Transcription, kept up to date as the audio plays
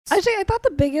Actually, I thought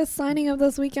the biggest signing of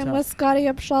this weekend was Scotty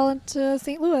Upshall to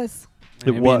St. Louis.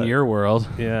 It was in your world.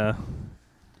 Yeah,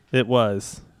 it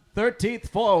was. 13th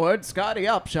forward Scotty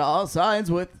Upshall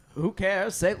signs with Who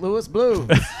Cares St. Louis Blues.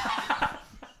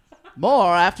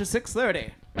 More after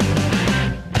 6:30.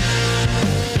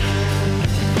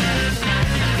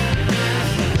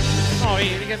 Oh,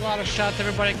 we get a lot of shots.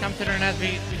 Everybody come to their net.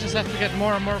 We just have to get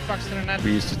more and more pucks to their net.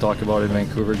 We used to talk about in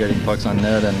Vancouver getting pucks on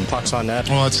net and pucks on net.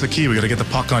 Well, that's the key. We got to get the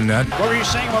puck on net. What were you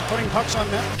saying about putting pucks on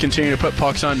net? Continue to put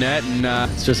pucks on net, and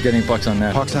it's just getting pucks on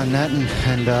net. Pucks on net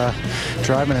and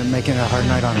driving and making it a hard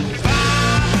night on them.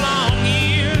 5 long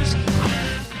years.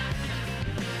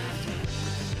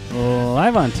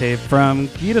 Live on tape from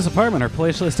Geeta's apartment, her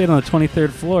palatial estate on the 23rd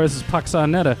floor. This is Pucks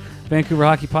on Net, a Vancouver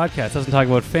hockey podcast. Doesn't talk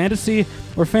about fantasy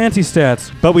or fancy stats.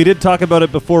 But we did talk about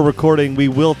it before recording. We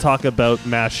will talk about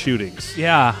mass shootings.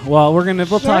 Yeah, well,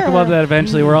 we'll talk about that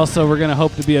eventually. We're gonna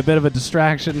hope to be a bit of a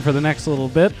distraction for the next little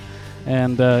bit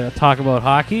and talk about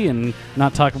hockey and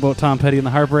not talk about Tom Petty and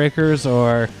the Heartbreakers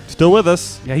or still with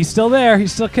us. Yeah, he's still there.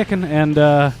 He's still kicking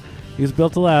and he's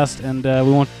built to last. And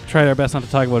we won't try our best not to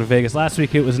talk about Vegas. Last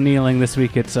week it was kneeling. This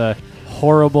week it's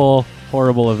horrible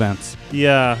events.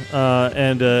 Yeah,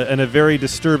 and a very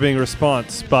disturbing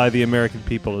response by the American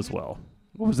people as well.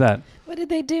 What was that? What did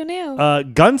they do now?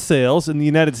 Gun sales in the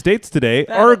United States today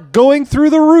are going through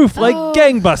the roof like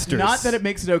gangbusters. Not that it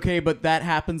makes it okay, but that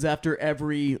happens after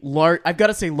every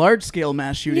large-scale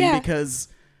mass shooting because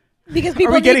people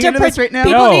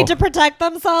need to protect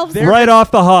themselves. Right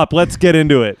off the hop, let's get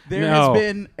into it. There has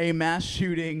been a mass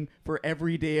shooting for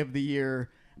every day of the year.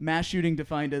 Mass shooting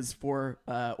defined as 4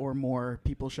 or more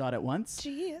people shot at once.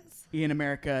 Jeez. In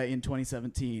America in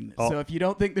 2017. So if you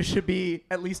don't think there should be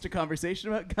at least a conversation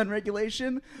about gun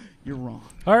regulation, you're wrong.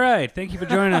 All right. Thank you for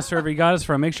joining us wherever you got us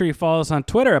from. Make sure you follow us on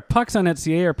Twitter at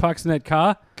PucksOnNetCA or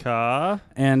PucksNetCa.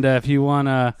 And if you want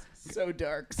to... So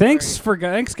dark. Thanks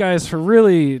guys for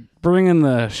really bringing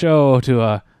the show to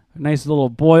a nice little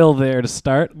boil there to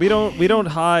start. We don't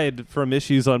hide from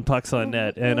issues on Pucks on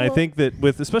Net, and I think that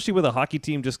especially with a hockey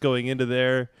team just going into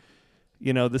there,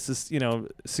 this is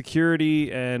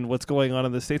security and what's going on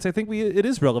in the States. I think it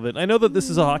is relevant. I know that this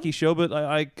is a hockey show, but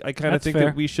I kind of think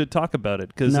that we should talk about it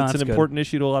because it's an important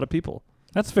issue to a lot of people.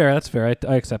 That's fair. I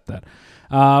accept that.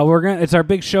 It's our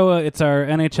big show. It's our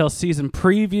NHL season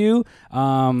preview.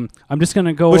 I'm just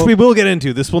gonna go, which we will get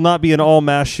into. This will not be an all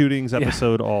mass shootings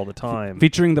episode all the time.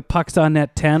 Featuring the Pucks on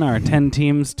Net 10, our 10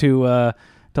 teams to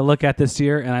look at this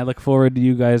year, and I look forward to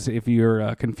you guys if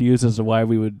you're confused as to why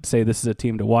we would say this is a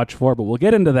team to watch for. But we'll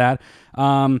get into that.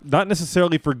 Not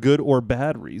necessarily for good or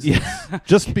bad reasons.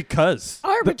 Just because.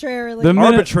 Arbitrarily.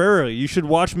 Arbitrarily. You should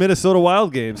watch Minnesota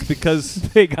Wild games because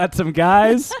they got some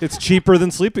guys. It's cheaper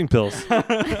than sleeping pills.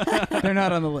 They're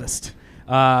not on the list.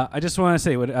 I just want to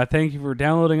say thank you for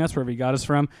downloading us wherever you got us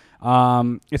from.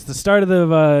 It's the start of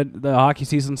the hockey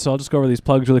season, so I'll just go over these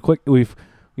plugs really quick. We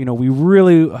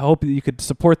really hope that you could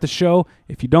support the show.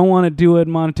 If you don't want to do it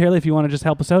monetarily, if you want to just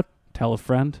help us out, tell a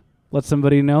friend. Let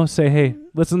somebody know. Say, hey,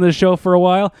 listen to the show for a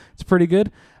while. It's pretty good.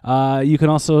 You can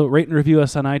also rate and review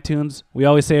us on iTunes. We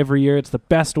always say every year it's the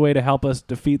best way to help us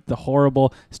defeat the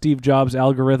horrible Steve Jobs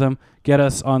algorithm. Get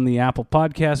us on the Apple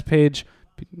Podcast page.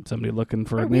 Somebody looking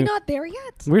for Are we not there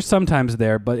yet? We're sometimes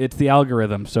there, but it's the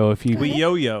algorithm. So if we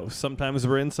yo-yo. Sometimes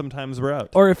we're in, sometimes we're out.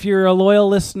 Or if you're a loyal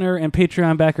listener and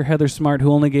Patreon backer Heather Smart,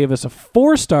 who only gave us a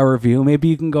 4-star review, maybe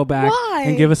you can go back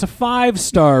and give us a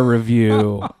 5-star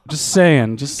review. Just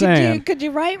saying. Could you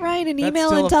write an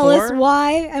email and tell us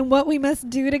why and what we must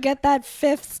do to get that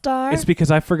 5th star? It's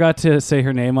because I forgot to say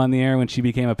her name on the air when she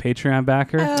became a Patreon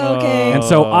backer. Okay. And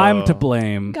so I'm to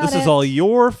blame. This is all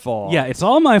your fault. Yeah, it's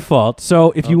all my fault.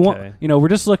 So if you want, we're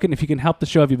just looking if you can help the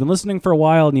show. If you've been listening for a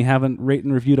while and you haven't rated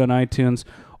and reviewed on iTunes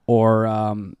or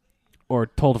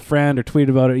told a friend or tweeted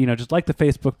about it, just like the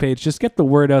Facebook page, just get the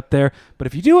word out there. But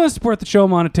if you do want to support the show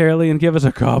monetarily and give us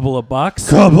a couple of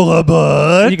bucks,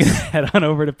 you can head on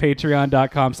over to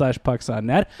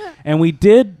patreon.com/pucksonnet. And we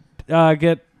did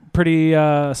get pretty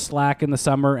slack in the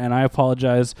summer, and I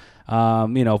apologize.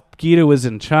 Geeta was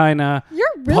in China.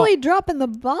 You're really dropping the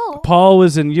ball. Paul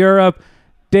was in Europe.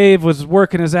 Dave was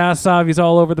working his ass off. He's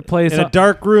all over the place. In a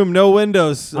dark room, no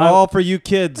windows, all for you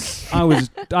kids. I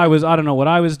don't know what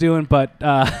I was doing, but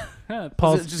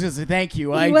Paul's just going to say thank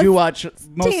you. I do watch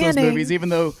most of those movies, even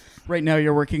though right now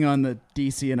you're working on the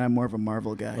DC and I'm more of a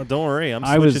Marvel guy. Well, don't worry. I'm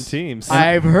switching teams.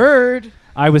 I've heard.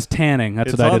 I was tanning.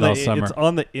 That's what I did all summer. It's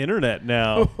on the internet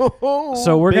now.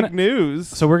 So we're Big news.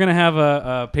 So we're gonna have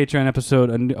a Patreon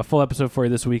episode, a full episode for you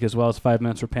this week, as well as 5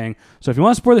 minutes we're paying. So if you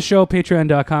want to support the show,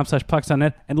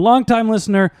 patreon.com/pucksonnet. And longtime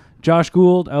listener Josh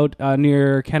Gould out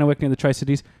near Kennewick, near the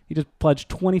Tri-Cities, he just pledged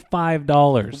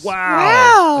 $25.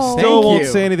 Wow. Still won't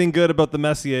say anything good about the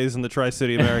Messiers and the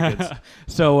Tri-City Americans.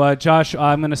 So, Josh,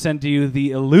 I'm going to send to you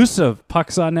the elusive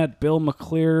Pucks on Net Bill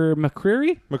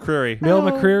McCreary Bill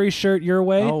McCreary shirt your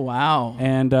way. Oh, wow.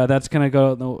 And that's going to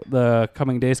go the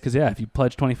coming days because, if you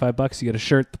pledge $25, you get a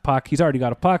shirt, the puck. He's already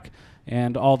got a puck.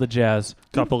 And all the jazz.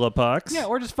 Couple of pucks. Yeah,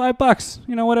 or just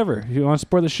 $5. Whatever. If you want to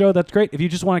support the show, that's great. If you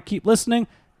just want to keep listening,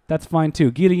 that's fine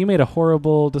too. Geeta, you made a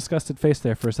horrible, disgusted face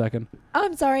there for a second. Oh,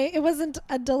 I'm sorry. It wasn't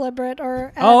a deliberate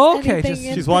or okay.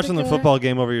 She's watching the football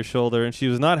game over your shoulder, and she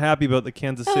was not happy about the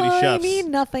Kansas City Chefs. They mean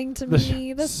nothing to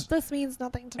me. This means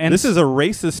nothing to me. And this is a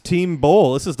racist team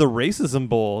bowl. This is the racism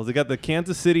bowl. They got the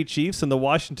Kansas City Chiefs and the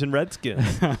Washington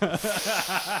Redskins.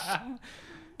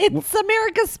 It's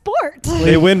America's sport.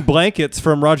 They win blankets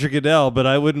from Roger Goodell, but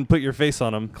I wouldn't put your face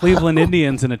on them. Cleveland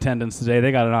Indians in attendance today.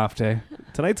 They got an off day.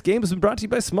 Tonight's game has been brought to you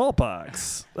by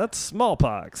smallpox. That's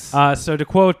smallpox. So to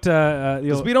quote...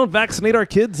 Because we don't vaccinate our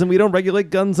kids and we don't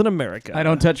regulate guns in America. I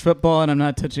don't touch football and I'm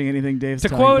not touching anything Dave's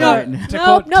talking about right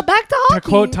now. Back to hockey. To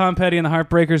quote Tom Petty and the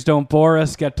Heartbreakers, don't bore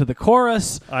us, get to the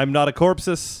chorus. I'm not a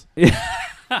corpses.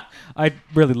 I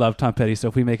really love Tom Petty, so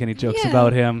if we make any jokes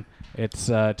about him... It's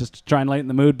just to try and lighten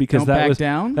the mood because that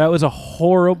was a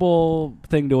horrible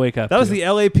thing to wake up to. That was the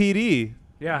LAPD.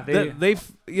 Yeah,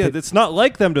 it's not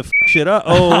like them to f shit up.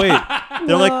 Oh wait,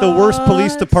 they're like the worst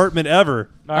police department ever.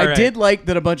 I did like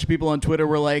that a bunch of people on Twitter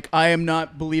were like, I am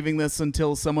not believing this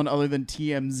until someone other than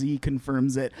TMZ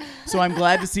confirms it. So I'm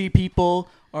glad to see people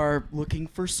are looking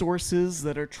for sources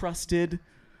that are trusted.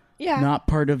 Yeah, not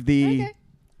part of the. Okay.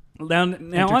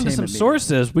 Now on to some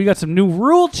sources. We got some new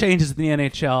rule changes in the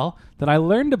NHL that I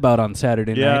learned about on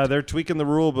Saturday night. Yeah, they're tweaking the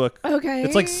rule book. Okay.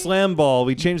 It's like slam ball.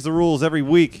 We change the rules every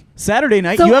week. Saturday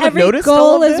night, so you haven't noticed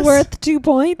all of this? Is worth 2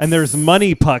 points. And there's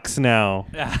money pucks now.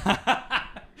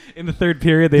 In the third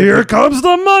period, here comes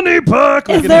the money puck.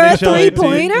 Is there a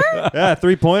 3-pointer? Yeah,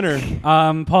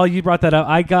 3-pointer. Paul, you brought that up.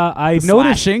 I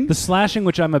noticed the slashing,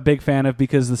 which I'm a big fan of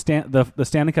because the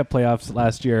Stanley Cup playoffs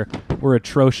last year were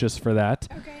atrocious for that.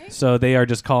 Okay. So they are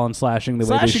just calling slashing the way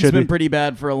they should. Slashing's been pretty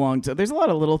bad for a long time. There's a lot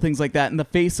of little things like that. And the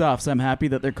face-offs, I'm happy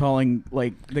that they're calling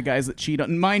like the guys that cheat.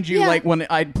 And mind you, like when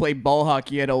I'd play ball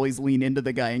hockey, I'd always lean into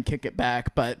the guy and kick it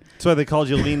back. But that's why they called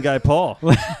you Lean Guy Paul.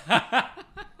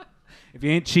 If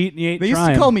you ain't cheating, you ain't trying. They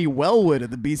used to call me Wellwood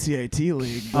at the BCIT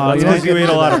league. That's because you ate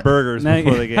a lot of burgers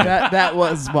before the game. That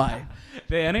was why.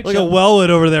 NHL. Like a Wellwood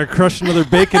over there crushing another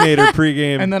Baconator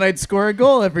pregame. And then I'd score a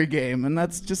goal every game, and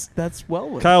that's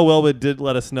Wellwood. Kyle Wellwood did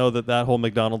let us know that whole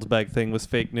McDonald's bag thing was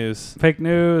fake news. Fake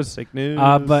news.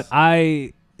 But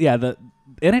the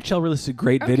NHL released a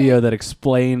great video that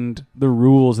explained the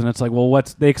rules, and it's like, well,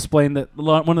 they explained that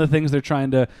one of the things they're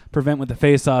trying to prevent with the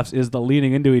face-offs is the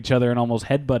leaning into each other and almost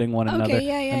headbutting one another,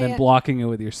 and then blocking it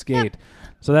with your skate. Yep.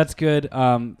 So that's good.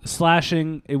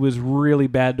 Slashing, it was really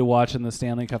bad to watch in the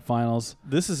Stanley Cup Finals.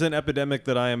 This is an epidemic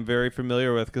that I am very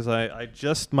familiar with because I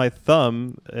just, my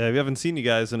thumb, we haven't seen you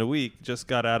guys in a week, just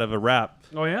got out of a wrap.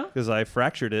 Oh, yeah? Because I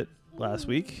fractured it last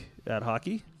week at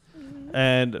hockey.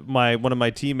 And one of my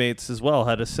teammates as well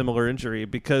had a similar injury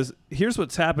because here's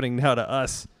what's happening now to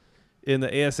us in the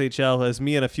ASHL as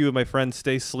me and a few of my friends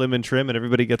stay slim and trim and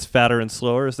everybody gets fatter and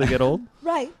slower as they get old.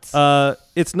 Right.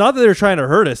 It's not that they're trying to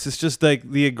hurt us. It's just like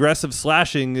the aggressive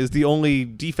slashing is the only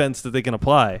defense that they can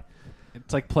apply.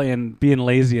 It's like being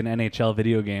lazy in NHL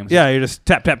video games. Yeah, you're just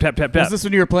tap, tap, tap, tap, tap. Was this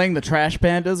when you were playing the Trash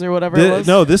Pandas or whatever it was?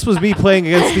 No, this was me playing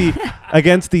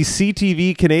against the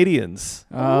CTV Canadians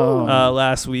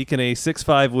last week in a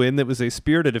 6-5 win that was a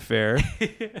spirited affair.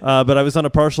 But I was on a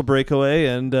partial breakaway,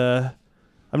 and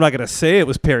I'm not going to say it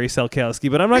was Perry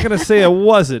Selkowski, but I'm not going to say it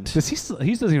wasn't. Because he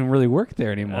doesn't even really work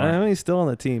there anymore. He's still on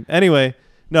the team. Anyway,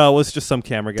 no, it was just some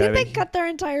camera guy. Did they cut their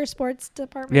entire sports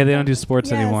department? Yeah, they don't do sports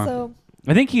anymore. So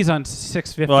I think he's on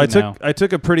 650 now. I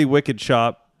took a pretty wicked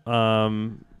chop,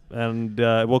 and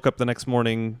I woke up the next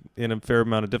morning in a fair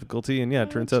amount of difficulty, and it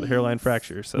turns out hairline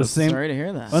fracture. So sorry to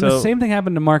hear that. Well, the same thing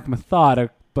happened to Mark Method,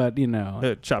 but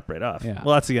it chopped right off. Yeah.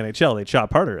 Well, that's the NHL. They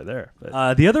chop harder there.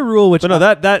 But the other rule, which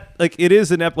that like it is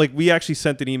like we actually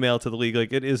sent an email to the league.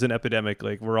 Like it is an epidemic.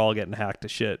 Like we're all getting hacked to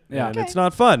shit. Yeah, and it's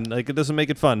not fun. Like it doesn't make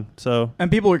it fun. So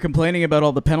people were complaining about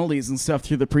all the penalties and stuff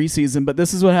through the preseason, but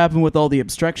this is what happened with all the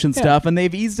obstruction stuff, and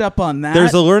they've eased up on that.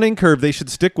 There's a learning curve. They should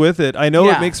stick with it. I know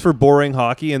it makes for boring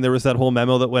hockey, and there was that whole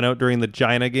memo that went out during the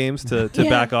Gina games to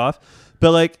back off.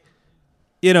 But like,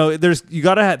 you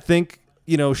got to think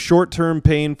short-term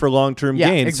pain for long-term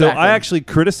gain. Exactly. So I actually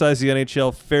criticize the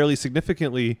NHL fairly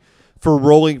significantly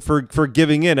for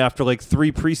giving in after like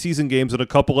 3 preseason games and a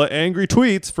couple of angry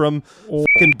tweets from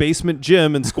fucking basement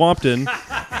Jim in Squampton.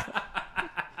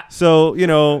 So,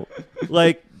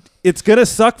 it's going to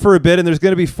suck for a bit, and there's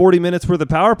going to be 40 minutes worth of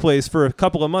power plays for a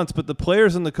couple of months, but the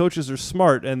players and the coaches are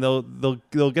smart, and they'll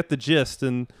get the gist,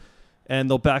 and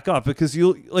they'll back off. Because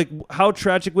how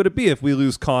tragic would it be if we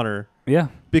lose Connor? Yeah.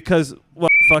 Because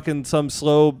fucking some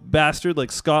slow bastard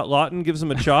like Scott Lawton gives him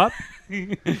a chop?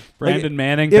 Brandon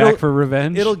Manning back for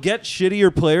revenge. It'll get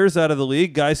shittier players out of the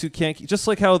league, guys who can't just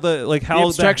like how the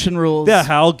obstruction rules. Yeah,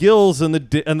 Hal Gills and the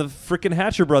freaking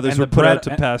Hatcher brothers were put out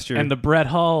to pasture, and the Brett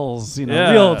Halls,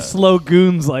 real slow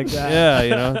goons like that.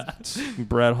 Yeah,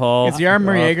 Brett Hall. Is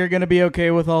Jaromir Jagr going to be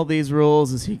okay with all these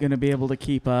rules? Is he going to be able to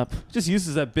keep up? Just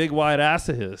uses that big wide ass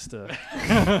of his to.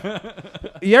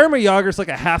 Jaromir Jagr's like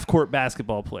a half-court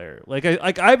basketball player.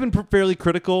 I've been fairly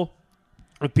critical.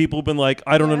 People have been like,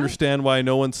 I don't understand why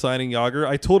no one's signing Jagr.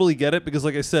 I totally get it because,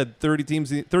 like I said, 31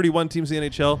 teams in the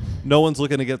NHL, no one's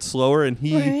looking to get slower, and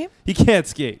he can't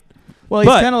skate. Well,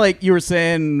 he's kind of like you were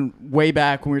saying way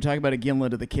back when we were talking about a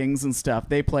Gimlet of the Kings and stuff.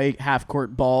 They play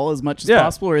half-court ball as much as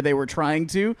possible, or they were trying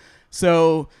to.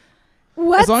 So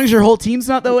as long as your whole team's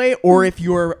not that way, or if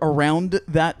you're around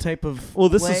that type of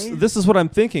this is what I'm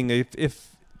thinking. If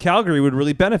Calgary would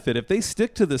really benefit if they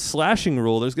stick to the slashing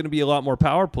rule. There's going to be a lot more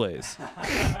power plays,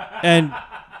 and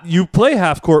you play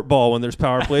half court ball when there's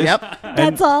power plays. Yep,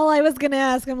 that's all I was going to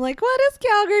ask. I'm like, what is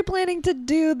Calgary planning to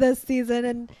do this season?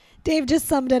 And Dave just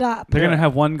summed it up. They're going to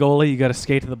have one goalie. You got to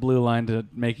skate to the blue line to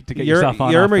get yourself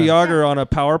on. Jaromir Jagr on a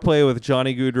power play with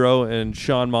Johnny Gaudreau and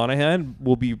Sean Monahan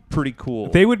will be pretty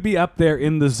cool. They would be up there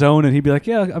in the zone, and he'd be like,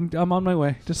 "Yeah, I'm on my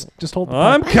way. Just hold.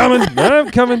 I'm coming. I'm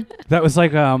coming." That was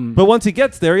like But once he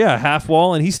gets there, half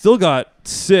wall, and he's still got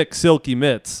sick silky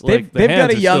mitts. They've got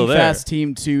a young, fast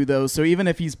team too, though. So even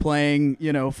if he's playing,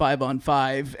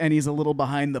 5-on-5, and he's a little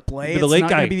behind the play, it's not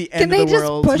going to be the end of the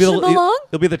world. Can they just push him along?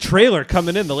 It'll be the trailer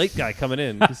coming in, the late guy coming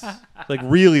in,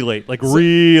 really late,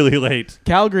 really late.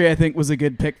 Calgary, I think, was a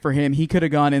good pick for him. He could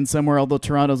have gone in somewhere, although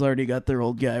Toronto's already got their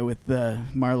old guy with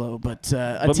Marleau. But team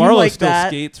Marleau like still that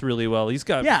skates really well. He's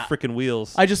got freaking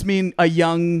wheels. I just mean a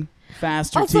young,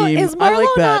 faster team. Is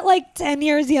Marleau not like 10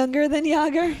 years younger than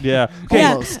Jagr? Yeah. Okay.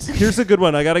 Almost. Here's a good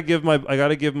one. I gotta give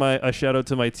a shout out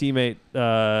to my teammate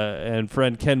and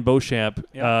friend Ken Beauchamp,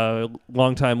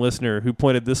 longtime listener, who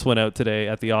pointed this one out today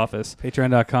at the office.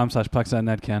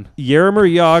 Patreon.com/pucks.net, Ken.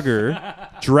 Jaromir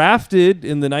Jagr, drafted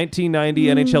in the 1990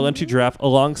 NHL entry draft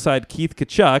alongside Keith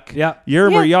Tkachuk. Yeah.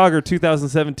 Jaromir Jagr,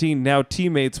 2017, now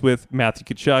teammates with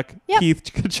Matthew Tkachuk, Keith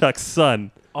Tkachuk's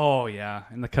son. Oh, yeah.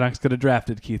 And the Canucks could have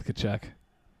drafted Keith Tkachuk.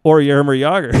 Or Jaromir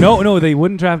Jagr. No, they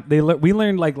wouldn't draft. We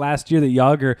learned last year that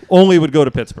Jagr only would go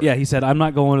to Pittsburgh. Yeah, he said, I'm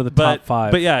not going to the top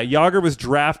 5. But Jagr was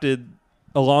drafted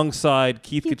alongside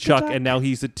Keith Tkachuk, and now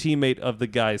he's a teammate of the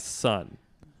guy's son.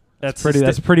 That's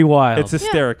pretty wild. It's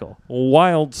hysterical.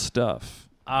 Wild stuff.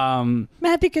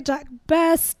 Matthew Tkachuk,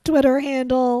 best Twitter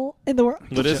handle in the world.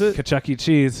 What is it? Tkachuk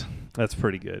cheese. That's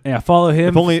pretty good. Yeah, follow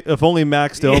him. If only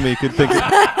Max Domi could think of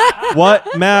what?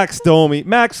 Max Domi.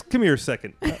 Max, come here a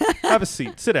second. Have a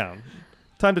seat. Sit down.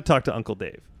 Time to talk to Uncle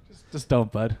Dave. Just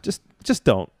don't, bud. Just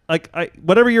don't.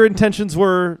 Whatever your intentions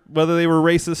were, whether they were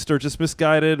racist or just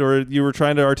misguided, or you were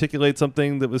trying to articulate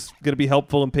something that was going to be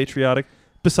helpful and patriotic,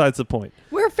 besides the point.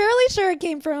 We're fairly sure it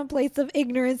came from a place of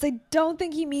ignorance. I don't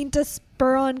think he meant to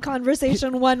spur on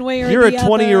conversation one way or the other. You're a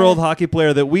 20-year-old hockey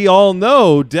player that we all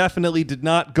know definitely did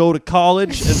not go to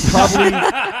college and probably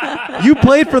you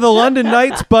played for the London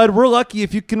Knights, bud. We're lucky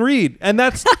if you can read, and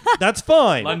that's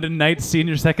fine. London Knights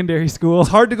Senior Secondary School. It's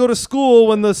hard to go to school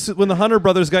when the Hunter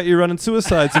brothers got you running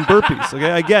suicides and burpees. Okay,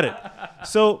 I get it.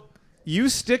 So you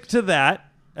stick to that.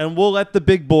 And we'll let the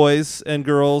big boys and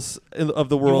girls of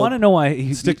the world. You want to know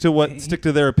why stick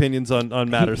to their opinions on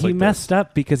matters like that. He messed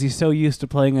up because he's so used to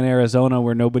playing in Arizona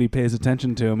where nobody pays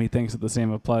attention to him. He thinks that the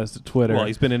same applies to Twitter. Well,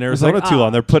 he's been in Arizona too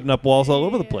long. They're putting up walls all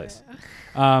over the place.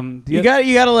 You got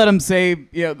to let him say,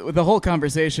 the whole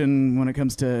conversation when it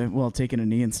comes to taking a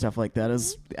knee and stuff like that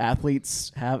is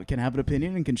athletes can have an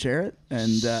opinion and can share it,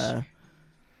 and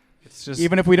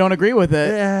even if we don't agree with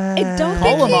it, I don't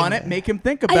call him on it, make him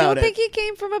think about it. I don't think he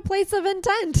came from a place of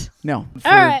intent. No.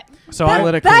 All right. So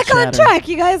back on track.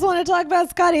 You guys want to talk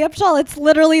about Scotty Upshall? It's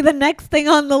literally the next thing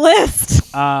on the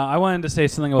list. I wanted to say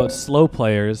something about slow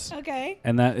players. Okay.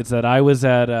 And I was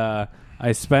at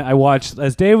I watched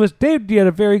as Dave had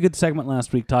a very good segment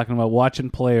last week talking about watching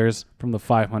players from the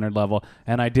 500 level,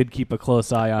 and I did keep a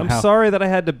close eye on I'm sorry that I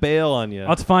had to bail on you.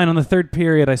 That's fine. On the third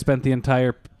period, I spent the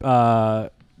entire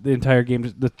the entire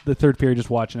game, the third period, just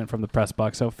watching it from the press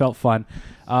box. So it felt fun.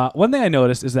 One thing I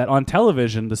noticed is that on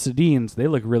television, the Sedins, they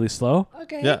look really slow.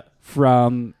 Okay. Yeah.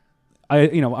 From,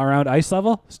 around ice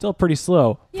level, still pretty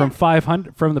slow. Yeah. From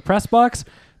 500, from the press box,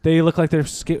 they look like they're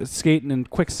skating in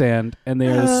quicksand, and they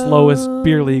are the slowest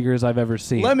beer leaguers I've ever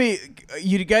seen.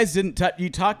 You guys didn't,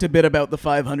 you talked a bit about the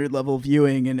 500 level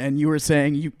viewing, and you were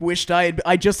saying you wished I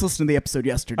just listened to the episode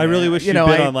yesterday. I really wish you'd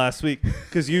been on last week,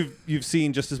 because you've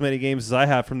seen just as many games as I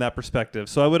have from that perspective.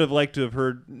 So I would have liked to have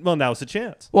heard, well, now's a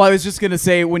chance. Well, I was just going to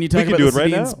say, when you talk about the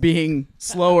Sedins being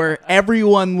slower,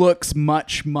 everyone looks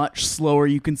much, much slower.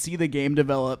 You can see the game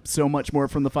develop so much more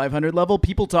from the 500 level.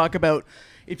 People talk about,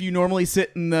 if you normally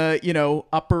sit in the,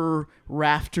 upper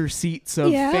rafter seats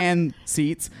of fan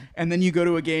seats, and then you go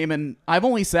to a game, and I've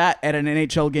only sat at an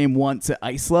NHL game once at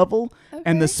ice level,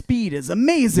 and the speed is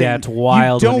amazing. Yeah, it's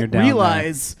wild. You when you're don't down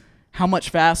realize how much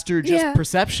faster just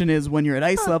perception is when you're at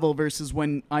ice level versus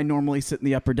when I normally sit in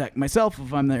the upper deck myself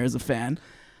if I'm there as a fan.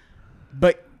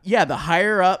 But yeah, the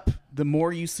higher up, the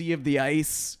more you see of the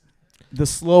ice, the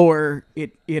slower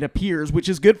it appears, which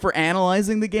is good for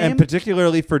analyzing the game. And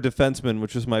particularly for defensemen,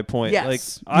 which was my point.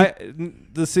 Yes.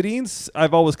 The Sedins,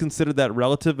 I've always considered that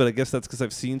relative, but I guess that's because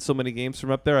I've seen so many games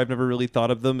from up there. I've never really thought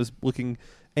of them as looking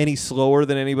any slower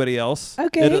than anybody else.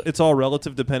 Okay. It's all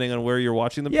relative depending on where you're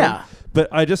watching them from.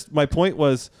 But my point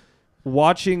was,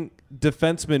 watching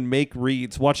defensemen make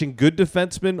reads, watching good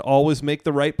defensemen always make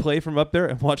the right play from up there,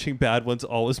 and watching bad ones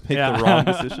always make the wrong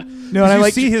decision. No, and I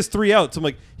see his 3 outs. I'm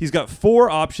like, he's got 4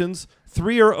 options.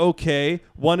 3 are okay.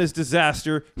 1 is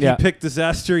disaster. He picked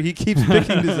disaster. He keeps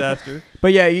picking disaster.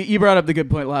 But yeah, you brought up the good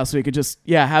point last week. It just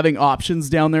having options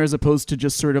down there as opposed to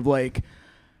just sort of like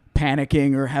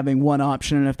panicking or having one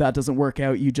option, and if that doesn't work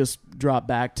out, you just drop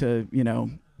back to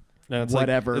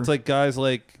whatever. It's like guys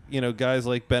like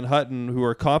Ben Hutton, who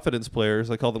are confidence players.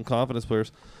 I call them confidence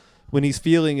players. When he's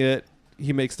feeling it,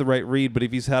 he makes the right read. But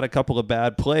if he's had a couple of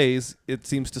bad plays, it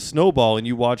seems to snowball, and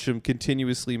you watch him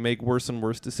continuously make worse and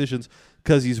worse decisions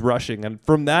because he's rushing. And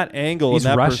from that angle, he's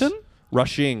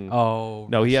rushing. Oh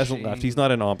no, he hasn't left. He's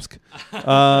not in Omsk.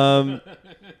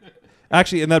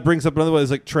 Actually, and that brings up another one,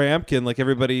 is like Tryamkin, like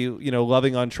everybody,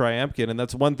 loving on Tryamkin. And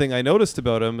that's one thing I noticed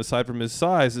about him, aside from his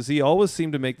size, is he always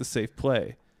seemed to make the safe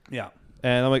play. Yeah.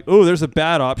 And I'm like, oh, there's a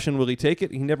bad option. Will he take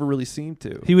it? He never really seemed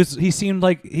to. He seemed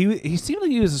like he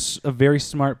was a very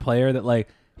smart player that like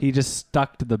he just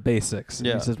stuck to the basics.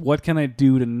 Yeah. He says, what can I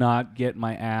do to not get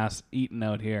my ass eaten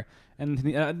out here? And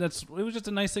it was just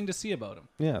a nice thing to see about him.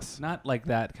 Yes. Not like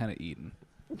that kind of eating.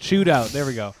 Shootout. There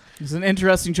we go. It's an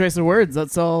interesting choice of words.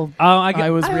 That's all I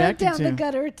was reacting went down to. the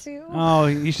gutter too. Oh,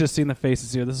 you should have seen the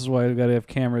faces here. This is why we've got to have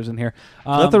cameras in here.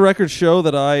 Let the record show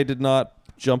that I did not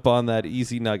jump on that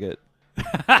easy nugget. We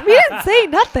didn't say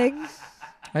nothing.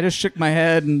 I just shook my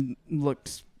head and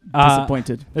looked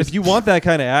disappointed. If you want that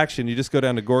kind of action, you just go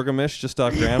down to Gorgamish, just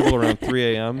off Granville around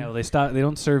 3 a.m. Yeah, well, they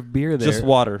don't serve beer there. Just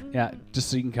water. Yeah, just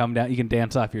so you can come down. You can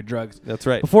dance off your drugs. That's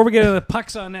right. Before we get into the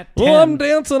pucks on net 10. Well, I'm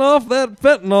dancing off that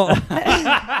fentanyl.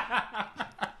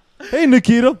 Hey,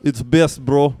 Nikita. It's best,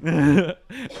 bro.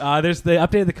 There's the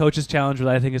update of the coaches challenge, which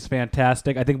I think is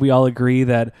fantastic. I think we all agree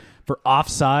that for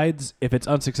offsides, if it's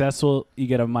unsuccessful, you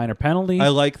get a minor penalty. I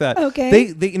like that.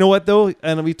 Okay. They you know what though,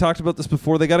 and we talked about this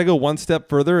before. They got to go one step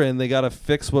further, and they got to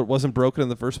fix what wasn't broken in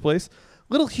the first place.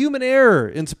 Little human error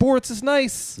in sports is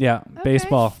nice. Yeah,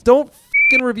 baseball. Don't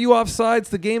fucking review offsides.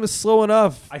 The game is slow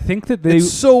enough. I think that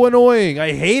it's so annoying.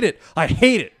 I hate it.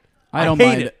 I don't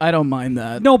mind it. I don't mind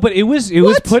that. No, but it was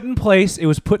put in place. It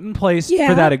was put in place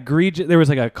for that egregious. There was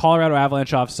like a Colorado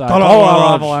Avalanche offside.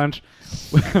 Colorado Avalanche.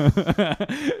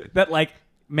 That like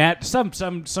Matt, some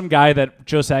guy that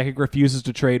Joe Sakic refuses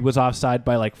to trade was offside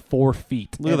by like 4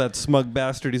 feet. Look at that smug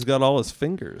bastard. He's got all his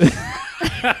fingers.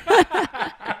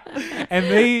 And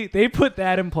they put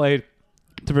that in play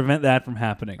to prevent that from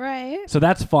happening. Right. So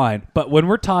that's fine. But when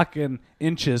we're talking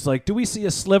inches, like, do we see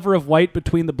a sliver of white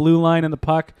between the blue line and the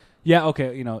puck? Yeah,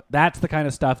 okay, that's the kind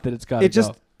of stuff that it's got to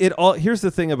go. Here's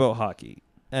the thing about hockey,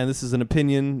 and this is an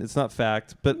opinion, it's not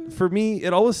fact, but for me,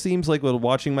 it always seems like when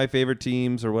watching my favorite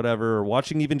teams or whatever, or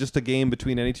watching even just a game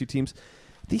between any two teams,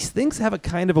 these things have a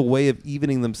kind of a way of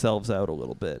evening themselves out a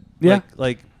little bit. Yeah.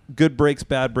 Like good breaks,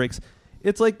 bad breaks.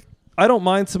 It's like, I don't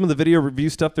mind some of the video review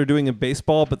stuff they're doing in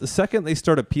baseball, but the second they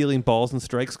start appealing balls and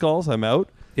strikes calls, I'm out.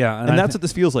 Yeah, and that's what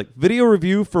this feels like. Video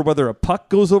review for whether a puck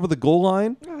goes over the goal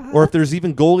line or if there's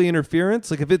even goalie interference.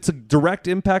 Like if it's a direct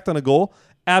impact on a goal,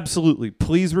 absolutely.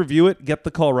 Please review it. Get the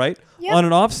call right. Yep. On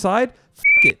an offside,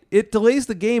 it. It delays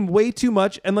the game way too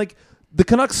much. And like the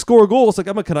Canucks score goals. Like,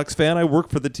 I'm a Canucks fan. I work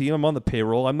for the team. I'm on the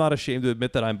payroll. I'm not ashamed to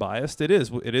admit that I'm biased. It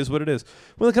is what it is.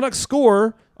 When the Canucks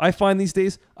score, I find these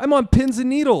days I'm on pins and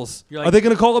needles. Like, are they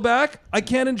going to call it back? I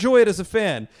can't enjoy it as a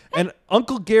fan. And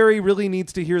Uncle Gary really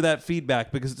needs to hear that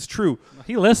feedback because it's true.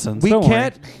 He listens.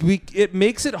 It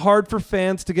makes it hard for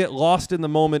fans to get lost in the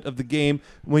moment of the game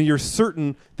when you're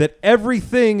certain that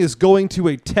everything is going to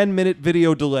a 10-minute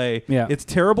video delay. Yeah. It's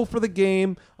terrible for the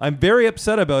game. I'm very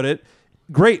upset about it.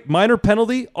 Great. Minor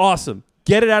penalty. Awesome.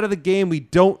 Get it out of the game. We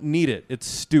don't need it. It's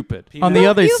stupid. On the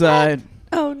other side.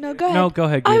 Oh, no, go ahead. No, go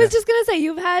ahead, I Geeta. was just going to say,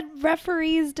 you've had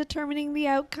referees determining the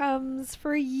outcomes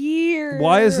for years.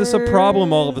 Why is this a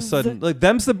problem all of a sudden? Like,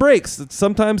 them's the breaks.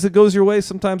 Sometimes it goes your way.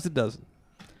 Sometimes it doesn't.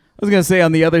 I was going to say,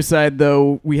 on the other side,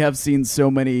 though, we have seen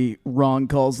so many wrong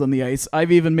calls on the ice.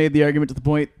 I've even made the argument to the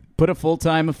point, put a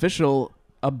full-time official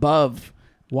above,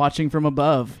 watching from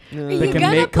above. They can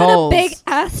make calls. Put a big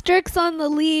asterisk on the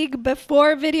league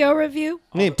before video review?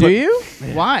 Do you?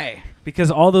 Why?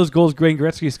 Because all those goals Wayne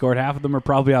Gretzky scored, half of them are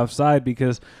probably offside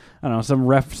because, I don't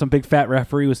know, some big fat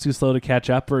referee was too slow to catch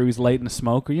up, or he was late in the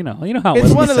smoke, or you know how it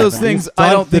was. It's one of those things.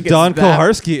 I don't think the Don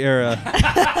Koharski era.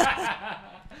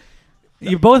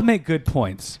 You both make good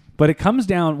points, but it comes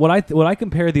down what I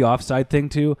compare the offside thing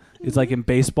to is like in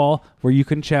baseball, where you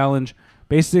can challenge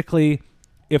basically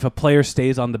if a player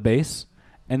stays on the base,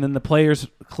 and then the player's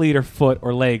cleat or foot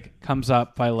or leg comes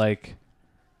up by like,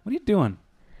 what are you doing?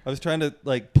 I was trying to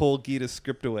like pull Geeta's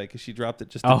script away because she dropped it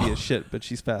just to be a shit, but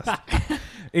she's fast.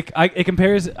 I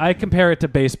compare it to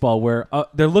baseball where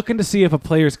they're looking to see if a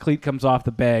player's cleat comes off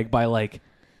the bag by like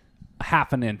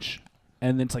half an inch,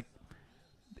 and it's like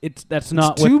that's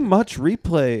not too much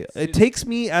replay. It takes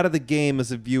me out of the game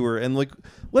as a viewer, and like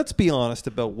let's be honest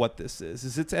about what this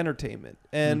is it's entertainment,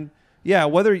 and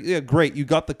great, you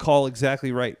got the call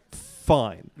exactly right,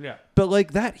 fine, but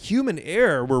like that human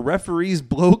error where referees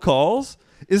blow calls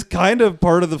is kind of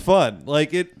part of the fun.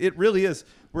 Like it really is.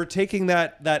 We're taking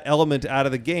that element out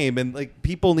of the game, and like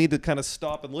people need to kind of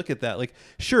stop and look at that. Like,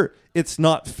 sure, it's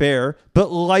not fair,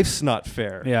 but life's not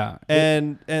fair. Yeah.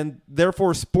 And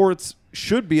therefore sports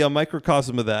should be a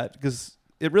microcosm of that because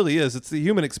it really is. It's the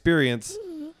human experience.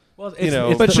 Well,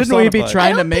 but shouldn't we be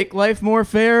trying to make life more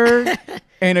fair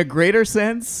in a greater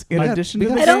sense in addition to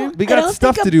the game? We got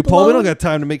stuff to do, Paul. We don't got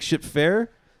time to make shit fair.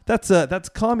 That's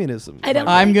communism.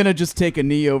 I'm going to just take a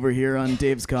knee over here on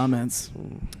Dave's comments.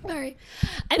 All right.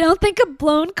 I don't think a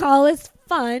blown call is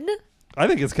fun. I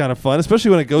think it's kind of fun,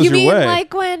 especially when it goes your way. You mean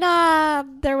like when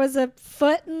there was a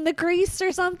foot in the crease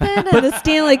or something and the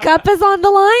Stanley Cup is on the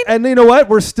line? And you know what?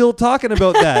 We're still talking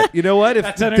about that. You know what?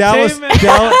 If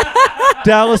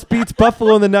Dallas beats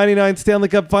Buffalo in the 99 Stanley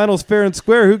Cup Finals fair and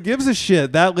square, who gives a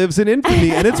shit? That lives in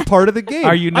infamy, and it's part of the game.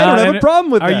 I don't have a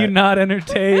problem with that. Are you not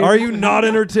entertained? Are you not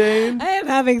entertained? I am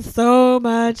having so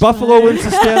much Buffalo wins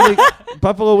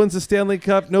the Stanley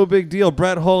Cup. No big deal.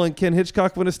 Brett Hull and Ken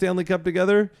Hitchcock win a Stanley Cup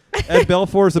together. Ed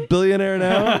Belfour is a billionaire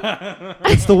now.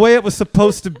 It's the way it was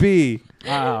supposed to be.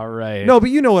 All right. No, but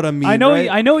you know what I mean. I know. Right?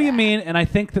 I know what you mean, and I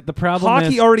think that the problem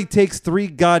hockey already takes 3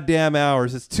 goddamn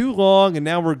hours. It's too long, and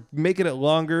now we're making it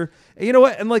longer. And you know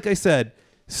what? And like I said,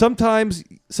 sometimes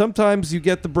you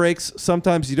get the breaks,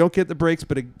 sometimes you don't get the breaks.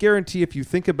 But I guarantee, if you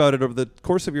think about it over the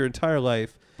course of your entire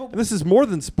life, and this is more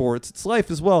than sports, it's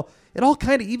life as well. It all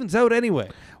kind of evens out anyway.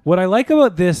 What I like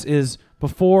about this is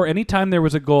before, anytime there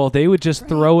was a goal, they would just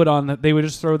throw it on. They would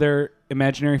just throw their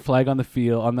imaginary flag on the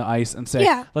field, on the ice, and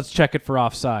say, "Let's check it for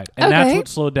offside." And that's what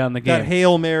slowed down the game. That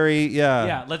Hail Mary,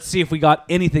 yeah. Let's see if we got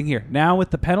anything here. Now with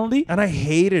the penalty, and I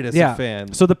hate it as a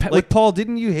fan. So Paul,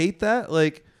 didn't you hate that?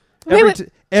 Like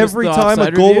every time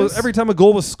a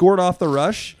goal was scored off the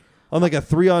rush on like a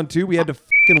 3-on-2, we had to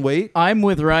fucking wait. I'm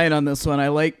with Ryan on this one. I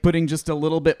like putting just a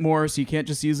little bit more, so you can't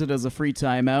just use it as a free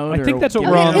timeout. I think that's what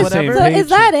we're on the same So page. is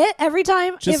that it? Every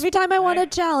time I want to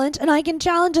challenge, and I can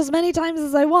challenge as many times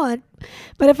as I want,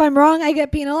 but if I'm wrong, I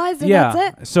get penalized, and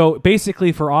that's it. So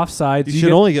basically, for offsides, you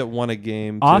should only get 1 a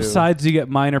game. Offsides, you get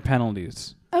minor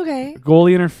penalties. Okay.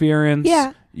 Goalie interference.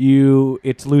 Yeah.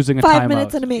 It's losing a 5 timeout.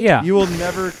 minutes and a minute. Yeah. You will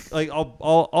never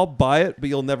I'll buy it, but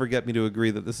you'll never get me to agree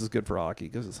that this is good for hockey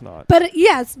because it's not. But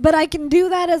but I can do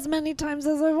that as many times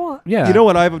as I want. Yeah. You know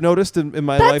what I've noticed in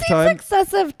my lifetime? That seems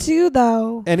excessive too,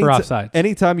 though. For offside.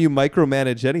 Anytime you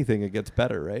micromanage anything, it gets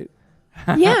better, right?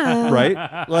 Yeah.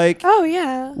 Right? Like, oh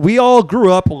yeah. We all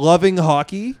grew up loving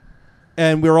hockey,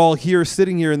 and we're all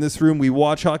sitting here in this room. We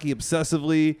watch hockey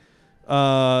obsessively.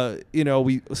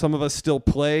 Some of us still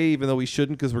play, even though we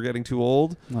shouldn't because we're getting too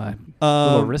old.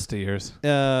 Little wrist of yours.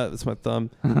 That's my thumb.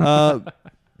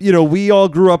 We all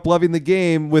grew up loving the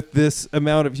game with this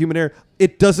amount of human error.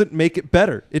 It doesn't make it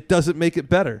better.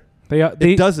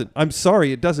 It doesn't. I'm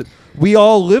sorry, it doesn't. We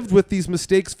all lived with these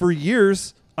mistakes for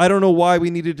years. I don't know why we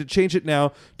needed to change it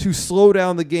now to slow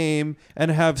down the game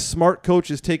and have smart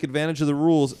coaches take advantage of the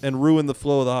rules and ruin the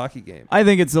flow of the hockey game. I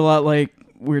think it's a lot like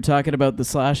we were talking about the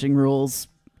slashing rules.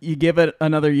 You give it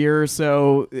another year or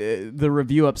so, the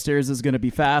review upstairs is going to be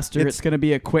faster. It's going to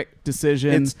be a quick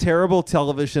decision. It's terrible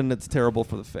television. It's terrible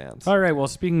for the fans. All right. Well,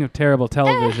 speaking of terrible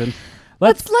television,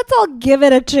 let's all give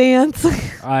it a chance.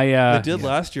 I did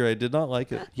last year. I did not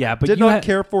like it. Yeah, but did not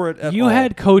care for it at all. You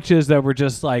had coaches that were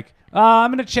just like,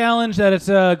 I'm going to challenge that it's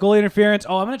a goalie interference.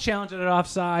 Oh, I'm going to challenge it at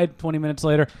offside. 20 minutes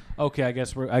later, okay, I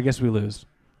guess we lose.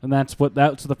 And that's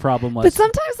the problem was. But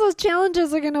sometimes those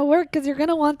challenges are going to work because you're going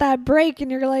to want that break,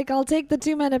 and you're like, I'll take the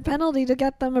 2-minute penalty to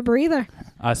get them a breather.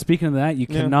 Speaking of that, you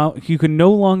can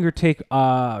no longer take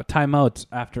timeouts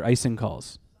after icing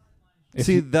calls.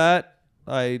 That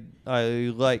I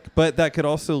like, but that could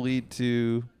also lead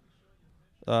to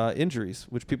injuries,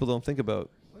 which people don't think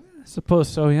about. I suppose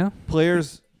so, yeah.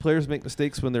 Players make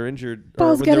mistakes when they're injured.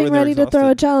 Paul's getting ready to throw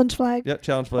a challenge flag. Yep,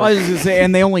 challenge flag. Well, I was going to say,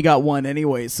 and they only got one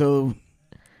anyway, so...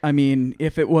 I mean,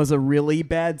 if it was a really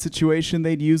bad situation,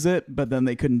 they'd use it, but then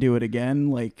they couldn't do it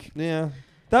again.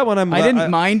 That one I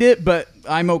didn't mind it, but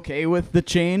I'm okay with the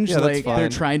change. Yeah, that's fine. They're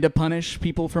trying to punish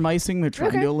people from icing. They're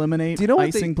trying to eliminate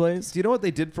icing plays. Do you know what they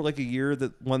did for like a year?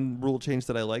 That one rule change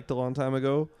that I liked a long time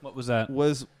ago. What was that?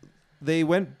 They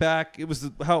went back. It was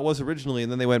how it was originally,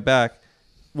 and then they went back.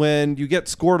 When you get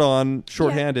scored on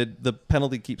shorthanded, the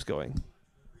penalty keeps going.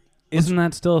 Isn't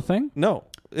that still a thing? No.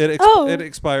 It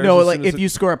expires. No, like if you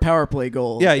score a power play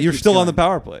goal. Yeah, you're still on the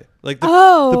power play. Like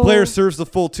the player serves the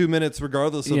full 2 minutes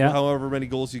regardless of however many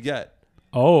goals you get.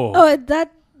 Oh,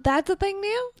 that's a thing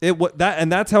now?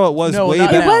 That's how it was way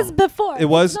back. It was before. It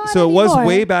was it was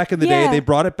way back in the day. They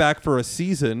brought it back for a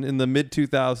season in the mid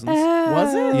 2000s.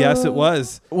 Was it? Yes, it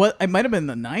was. What? It might have been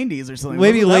the 90s or something.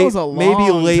 Maybe that late. was a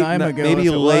long time ago. Maybe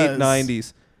late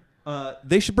 90s.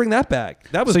 They should bring that back.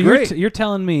 That was great. So you're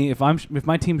telling me if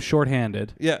my team's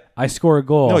shorthanded, I score a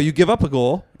goal. No, you give up a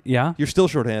goal. Yeah, you're still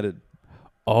shorthanded.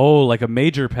 Oh, like a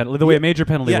major penalty. The way a major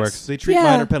penalty works. They treat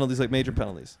minor penalties like major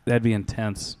penalties. That'd be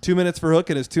intense. 2 minutes for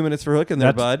hook, and it's 2 minutes for hook, and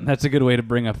bud. That's a good way to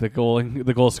bring up the goal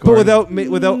scoring.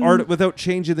 But without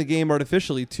changing the game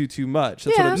artificially too much.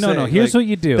 That's what I'm saying. No. Here's what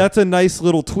you do. That's a nice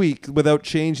little tweak without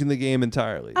changing the game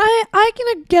entirely. I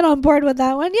can get on board with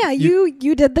that one. Yeah,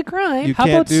 you did the crime. You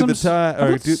can't do the time,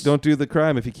 or don't do the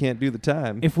crime if you can't do the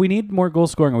time. If we need more goal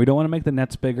scoring, and we don't want to make the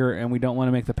nets bigger, and we don't want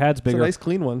to make the pads bigger, it's a nice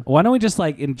clean one. Why don't we just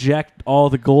inject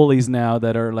all the goalies now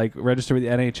that are registered with the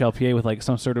NHLPA with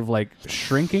some sort of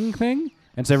shrinking thing,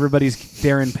 and so everybody's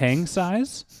Darren Pang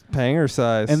size. Panger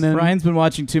size. And then Ryan's been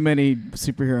watching too many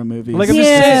superhero movies. I'm just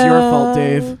saying, it's your fault,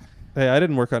 Dave. Hey, I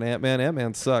didn't work on Ant-Man.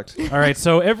 Ant-Man sucked. All right,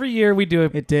 so every year we do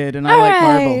it. It did, and I like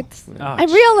Marvel. I'm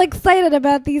real excited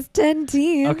about these 10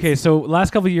 teams. Okay, so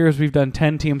last couple of years we've done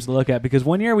 10 teams to look at because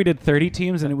one year we did 30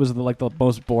 teams and it was the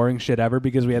most boring shit ever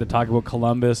because we had to talk about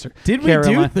Columbus. Did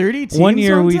Carolina. We do 30 teams one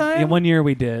year? time? One year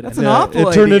we did. That's an awful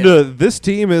It turned into this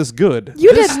team is good.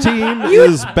 This team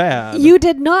is bad. You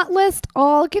did not list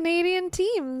all Canadian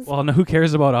teams. Well, no, who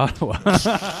cares about Ottawa?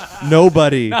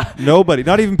 Nobody.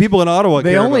 Not even people in Ottawa.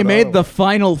 They only made the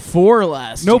final 4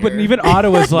 last year. No, but even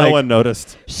Ottawa's no one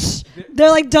noticed. Shh. They're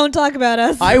like, don't talk about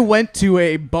us. I went to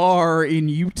a bar in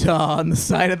Utah on the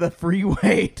side of the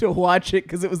freeway to watch it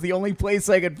because it was the only place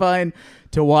I could find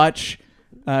to watch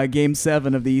Game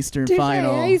 7 of the Eastern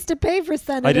Final. I used to pay for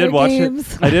Senator I did watch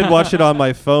games. it. I did watch it on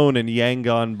my phone in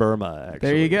Yangon, Burma. Actually,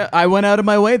 there you go. I went out of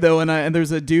my way though, and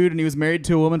there's a dude, and he was married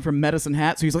to a woman from Medicine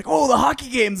Hat, so he's like, "Oh, the hockey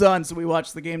game's on!" So we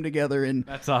watched the game together in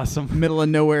that's awesome, middle of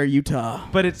nowhere, Utah.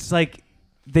 But it's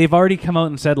they've already come out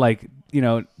and said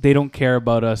they don't care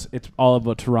about us. It's all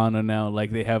about Toronto now.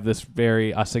 They have this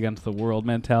very us against the world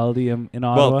mentality in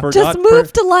Ottawa. Well, just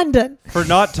move to London. For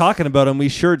not talking about them, we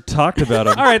sure talked about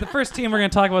them. All right, the first team we're going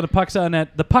to talk about the Pucks on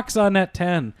Net. The Pucks on Net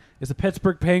 10 is the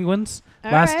Pittsburgh Penguins.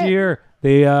 Last year,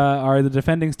 they are the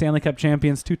defending Stanley Cup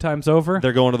champions 2 times over.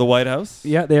 They're going to the White House.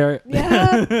 Yeah, they are.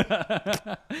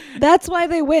 Yeah. That's why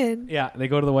they win. Yeah, they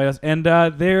go to the White House. And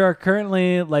they are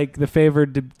currently the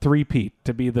favored to three-peat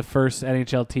to be the first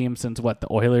NHL team since the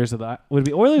Oilers? Would it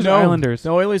be Oilers or Islanders?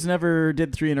 The Oilers never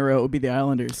did 3 in a row. It would be the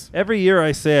Islanders. Every year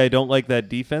I say I don't like that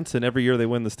defense, and every year they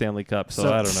win the Stanley Cup,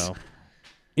 so I don't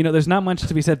know. There's not much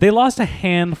to be said. They lost a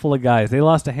handful of guys. They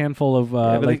lost a handful of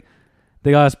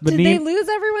they lost. Did they lose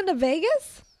everyone to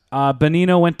Vegas?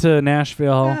 Bonino went to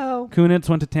Nashville. Oh. Kunitz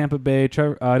went to Tampa Bay. I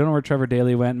don't know where Trevor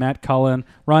Daley went. Matt Cullen.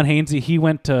 Ron Hainsey, he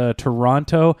went to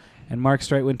Toronto. and Mark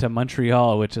Streit went to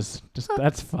Montreal, which is just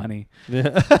that's funny.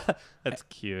 Yeah, that's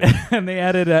cute. And they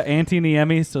added Antti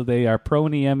Niemi, so they are pro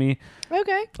Niemi.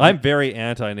 Okay. I'm very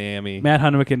anti-Niemi. Matt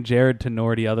Hunwick and Jared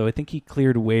Tenorti, although I think he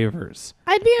cleared waivers.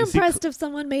 I'd be impressed if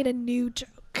someone made a new joke.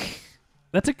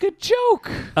 That's a good joke.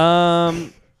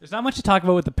 There's not much to talk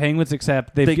about with the Penguins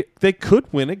except they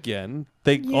could win again.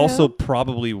 They also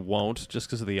probably won't just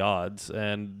because of the odds.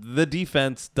 And the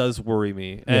defense does worry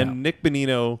me. And Nick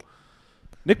Bonino's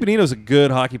a good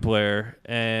hockey player,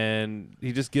 and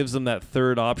he just gives them that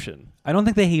third option. I don't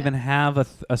think they even have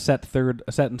a set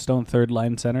in stone third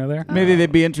line center there. Maybe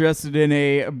they'd be interested in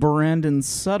a Brandon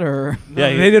Sutter.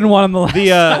 Yeah, they didn't want him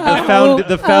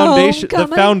the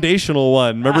foundational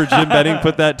one. Remember Jim Benning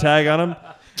put that tag on him?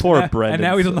 Poor Brendan. And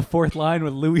now he's on the fourth line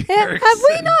with Louis Eriksson. Have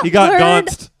we not he got learned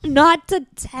gaunced. Not to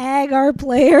tag our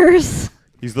players?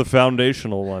 He's the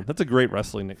foundational one. That's a great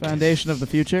wrestling nickname. Foundation of the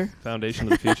future. Foundation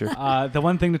of the future. The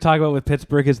one thing to talk about with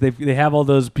Pittsburgh is they have all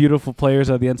those beautiful players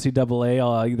of the NCAA.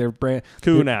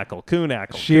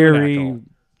 Kuhnackel, Sherry,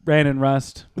 Brandon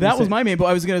Rust. That was my main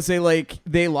point. I was going to say, like,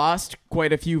 they lost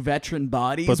quite a few veteran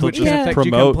bodies, which just can affect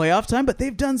you come playoff time, but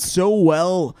they've done so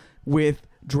well with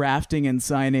drafting and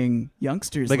signing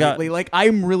youngsters lately. Like,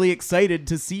 I'm really excited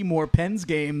to see more Pens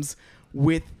games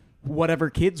with whatever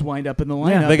kids wind up in the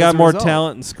lineup. Yeah, they got more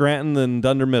talent in Scranton than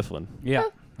Dunder Mifflin. Yeah.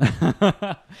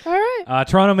 All right.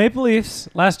 Toronto Maple Leafs.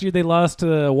 Last year they lost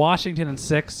to Washington in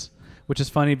 6, which is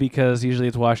funny because usually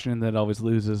it's Washington that always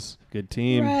loses. Good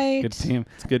team. Right. Good team.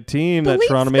 It's a good team. The that Leafs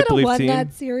Toronto Maple Leaf won team.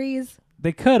 that series.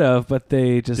 They could have, but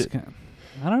they just.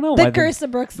 I don't know. The curse of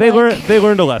Brooks. They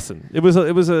learned a lesson. It was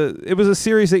a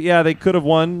series that they could have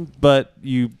won, but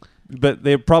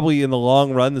they're probably in the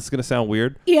long run. This is gonna sound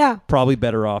weird. Yeah. Probably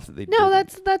better off that they. No,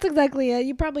 didn't. that's exactly it.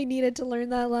 You probably needed to learn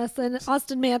that lesson.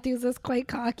 Austin Matthews is quite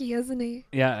cocky, isn't he?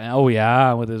 Yeah. Oh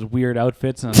yeah, with his weird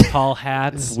outfits and tall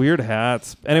hats. Weird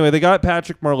hats. Anyway, they got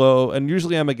Patrick Marleau, and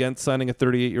usually I'm against signing a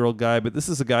 38-year-old guy, but this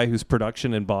is a guy whose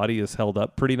production and body is held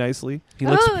up pretty nicely. He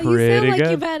looks pretty you sound like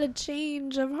good. You've had a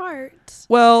change of heart.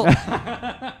 Well.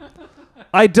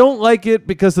 I don't like it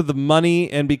because of the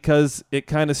money and because it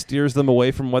kind of steers them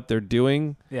away from what they're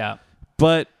doing. Yeah.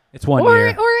 But it's 1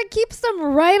 year. Or it keeps them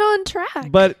right on track.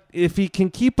 But if he can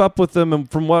keep up with them, and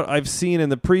from what I've seen in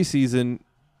the preseason,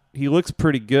 he looks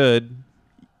pretty good.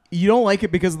 You don't like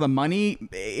it because of the money?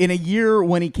 In a year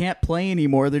when he can't play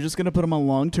anymore, they're just going to put him on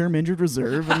long-term injured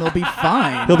reserve and they'll be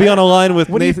fine. He'll be on a line with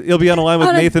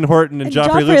Nathan Horton and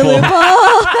Joffrey Lupul.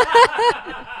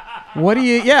 What are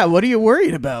you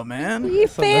worried about, man? He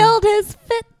failed his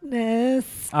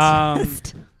fitness.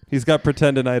 He's got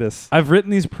pretendinitis. I've written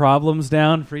these problems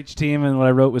down for each team, and what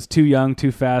I wrote was too young,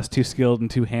 too fast, too skilled, and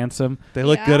too handsome. They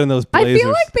look good in those blazers. I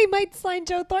feel like they might sign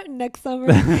Joe Thornton next summer.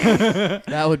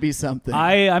 That would be something.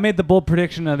 I made the bold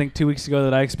prediction, I think 2 weeks ago,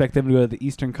 that I expect them to go to the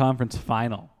Eastern Conference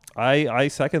Final. I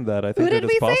second that. I think Who did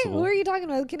we possible. say? Who are you talking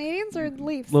about? The Canadians or the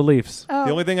Leafs? The Leafs. Oh.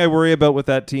 The only thing I worry about with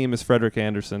that team is Frederick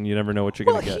Anderson. You never know what you're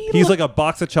going to get. He's like a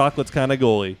box of chocolates kind of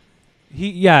goalie.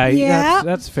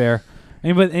 That's fair.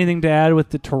 Anything to add with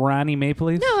the Toronto Maple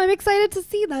Leafs? No, I'm excited to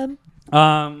see them.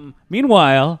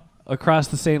 Meanwhile, across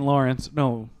the St. Lawrence,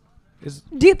 do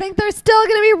you think they're still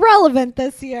going to be relevant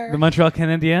this year? The Montreal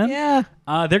Canadiens? Yeah.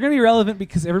 They're going to be relevant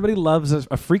because everybody loves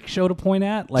a freak show to point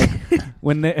at. Like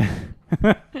when they...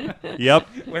 Yep.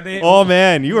 Oh,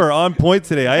 man, you are on point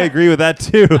today. I agree with that,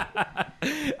 too.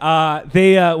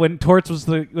 When Torts was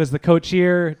the coach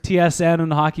here, TSN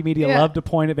and the hockey media loved to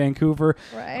point at Vancouver.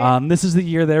 Right. This is the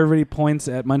year that everybody points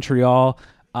at Montreal.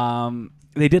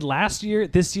 They did last year.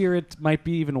 This year it might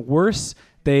be even worse.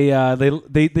 They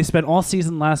spent all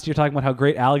season last year talking about how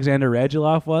great Alexander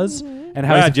Radulov was and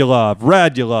how Radulov,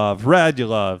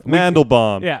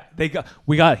 Mandelbaum.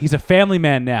 Yeah, he's a family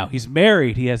man now. He's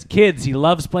married. He has kids. He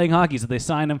loves playing hockey. So they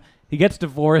sign him. He gets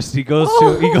divorced. He goes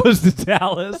to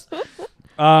Dallas.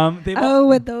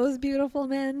 With those beautiful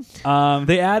men.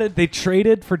 They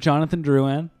traded for Jonathan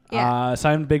Drouin. Yeah.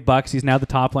 Signed big bucks. He's now the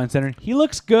top line center. He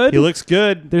looks good.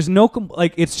 There's no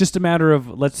it's just a matter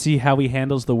of let's see how he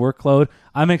handles the workload.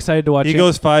 I'm excited to watch. He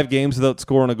goes 5 games without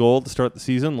scoring a goal to start the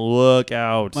season. Look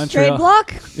out. Trade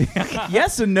block?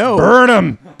 Yes and no. Burn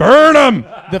him.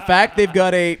 The fact they've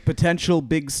got a potential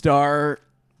big star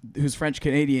who's French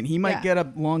Canadian, he might get a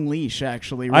long leash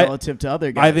actually relative to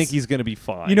other guys. I think he's going to be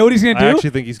fine. You know what he's going to do? I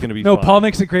actually think he's going to be fine. No, Paul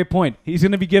makes a great point. He's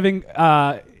going to be giving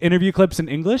interview clips in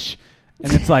English.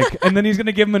 And it's like, and then he's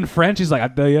gonna give him in French. He's like, I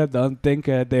don't think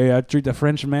they treat the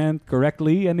French man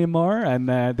correctly anymore, and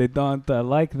they don't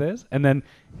like this. And then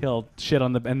he'll shit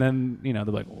on and then they're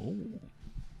like, oh,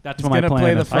 that's what my plan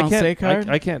play is. the Francais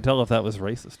card. I can't tell if that was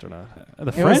racist or not.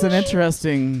 The French? It was an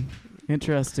interesting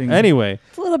Interesting. Anyway.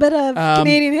 It's a little bit of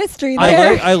Canadian history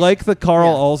there. I like the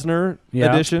Carl Alsner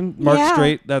edition. Mark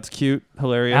Straight, that's cute,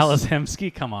 hilarious. Alice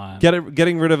Hemsky, come on.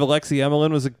 Getting rid of Alexei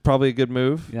Emelin was probably a good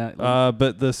move. Yeah.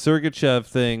 But the Sergachev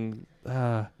thing,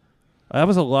 that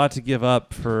was a lot to give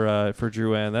up for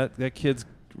Drouin. That kid's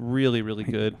really, really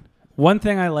good. One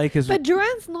thing I like is... But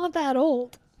Drouin's not that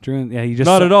old. Drouin, yeah, he just...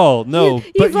 Not at all, no.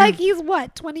 He's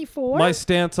what, 24? My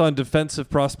stance on defensive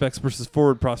prospects versus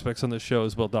forward prospects on this show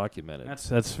is well documented.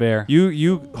 That's fair.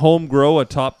 You home grow a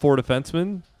top 4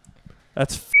 defenseman,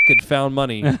 that's fucking found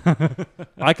money.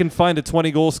 I can find a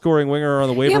 20-goal scoring winger on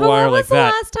the waiver wire like that. When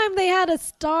was the last time they had a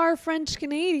star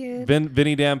French-Canadian?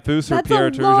 Vinny Damphus or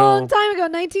Pierre Turgeon. That's a long time ago.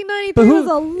 1993 was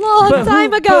a long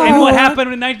time ago. And what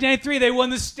happened in 1993? They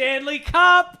won the Stanley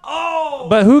Cup. Oh!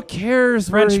 But who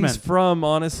cares where he's from,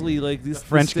 honestly? Like these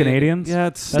French Canadians? Yeah,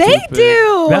 they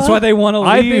do. That's why they want to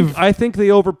leave. I think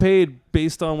they overpaid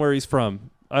based on where he's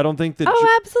from. I don't think that.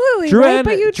 Absolutely.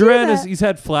 Drouin he's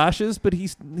had flashes, but he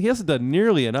hasn't done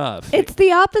nearly enough. It's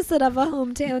the opposite of a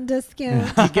hometown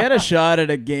discount. You get a shot at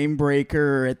a game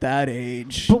breaker at that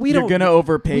age, but you're going to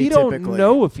overpay. We don't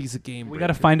know if he's a game breaker. We got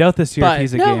to find out this year if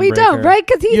he's a game breaker. No, we don't, right?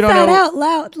 Because he sat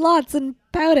out lots and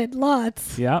pouted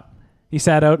lots. Yeah. He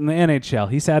sat out in the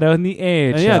NHL. He sat out in the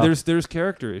AHL. Yeah, there's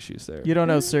character issues there. You don't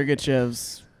know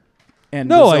Sergachev's and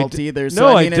result either. So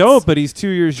I don't. But he's 2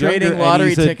 years trading younger,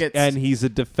 lottery tickets, and he's a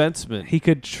defenseman. He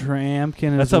could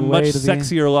trampkin. That's a much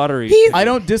sexier lottery. I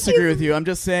don't disagree with you. I'm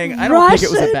just saying I don't think it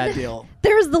was a bad deal.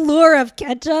 There's the lure of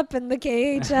ketchup in the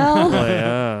KHL. Oh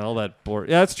yeah, all that board.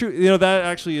 Yeah, that's true. You know, that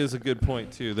actually is a good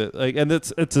point too. That and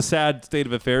it's a sad state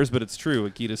of affairs, but it's true.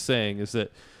 What Geeta's saying is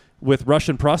that with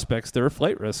Russian prospects, they're a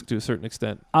flight risk to a certain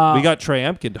extent. We got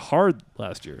Trampkin hard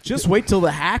last year. Just wait till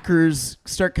the hackers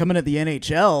start coming at the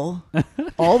NHL.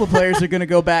 All the players are going to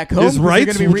go back home. His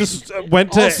rights just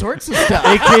went to all sorts of stuff.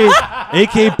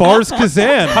 AK Bars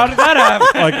Kazan. How did that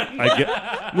happen?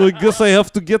 I guess I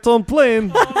have to get on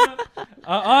plane.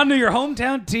 On to your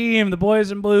hometown team, the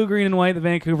boys in blue, green, and white, the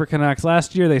Vancouver Canucks.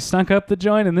 Last year, they stunk up the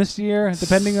joint, and this year,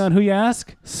 depending on who you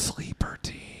ask, sleeper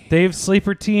team. Dave's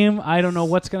sleeper team. I don't know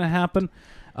what's going to happen.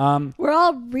 We're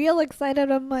all real excited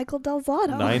about Michael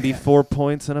Delzato. 94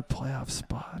 points in a playoff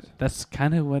spot. That's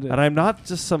kind of what it is. And I'm not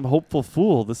just some hopeful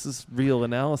fool. This is real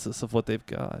analysis of what they've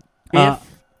got.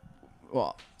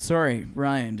 Well, sorry,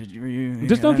 Ryan. Did you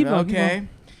just don't keep going. Okay.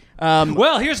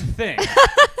 Well, here's the thing.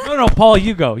 No, Paul,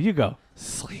 you go.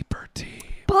 Sleeper team.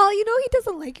 Paul, you know he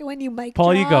doesn't like it when you mic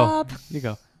Paul, drop. you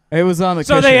go. It was on the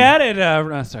So cushion. they added,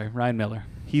 Ryan Miller.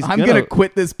 I'm going to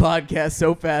quit this podcast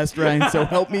so fast, Ryan, so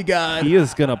help me God. He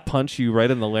is going to punch you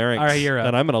right in the larynx. All right, you're up.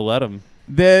 And I'm going to let him.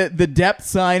 The depth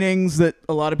signings that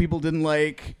a lot of people didn't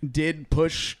like did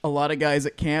push a lot of guys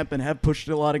at camp and have pushed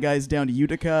a lot of guys down to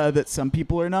Utica that some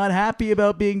people are not happy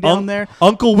about being down there.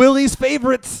 Uncle Willie's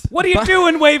favorites. What are you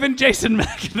doing waving Jason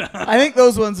McKenna? I think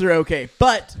those ones are okay.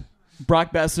 But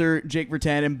Brock Besser, Jake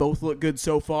Virtanen both look good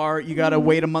so far. You got to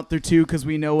wait a month or two because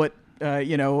we know what,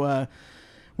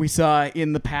 we saw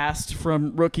in the past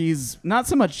from rookies. Not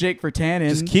so much Jake Virtanen.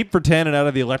 Just keep Virtanen out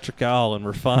of the electric owl and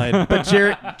we're fine. But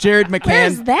Jared McCann.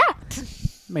 Where's that?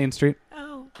 Main Street.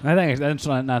 Oh. I think that's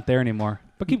not there anymore.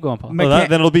 But keep going, Paul.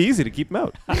 Then it'll be easy to keep him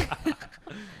out.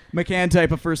 McCann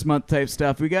type of first month type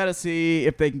stuff. We got to see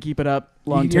if they can keep it up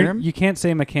long term. You can't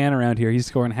say McCann around here. He's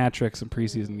scoring hat tricks in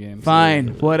preseason games.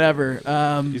 Fine, whatever.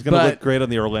 He's going to look great on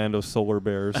the Orlando Solar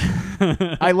Bears.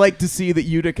 I like to see that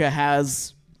Utica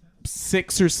has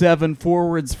 6 or 7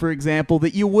 forwards, for example,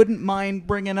 that you wouldn't mind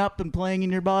bringing up and playing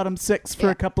in your bottom 6 for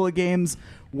a couple of games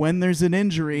when there's an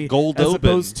injury, as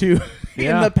opposed to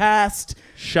in the past,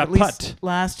 at least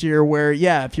last year, where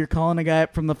if you're calling a guy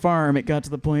up from the farm, it got to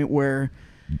the point where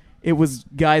it was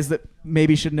guys that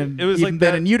maybe shouldn't have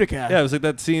been in Utica. Yeah, it was like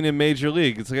that scene in Major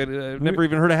League. It's like I've never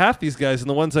even heard of half these guys, and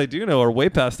the ones I do know are way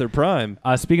past their prime.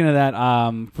 Speaking of that,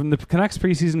 from the Canucks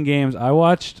preseason games, I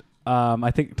watched.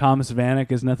 I think Thomas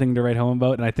Vanek is nothing to write home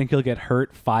about, and I think he'll get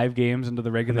hurt 5 games into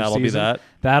the regular season.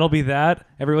 That'll be that.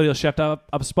 Everybody will shift up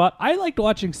a spot. I liked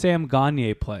watching Sam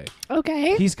Gagner play.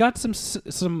 Okay. He's got some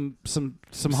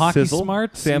hockey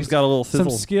smarts. Sam's got a little sizzle.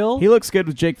 Some skill. He looks good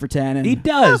with Jake Virtanen. He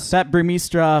does. That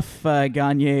Burmistrov,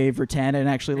 Gagner, Virtanen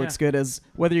actually looks good as,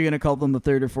 whether you're going to call them the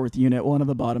 3rd or 4th unit, one of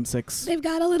the bottom 6. They've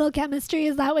got a little chemistry.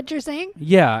 Is that what you're saying?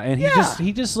 Yeah, and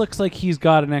he just looks like he's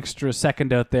got an extra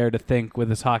second out there to think with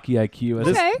his hockey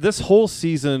IQ. This whole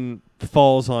season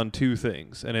falls on 2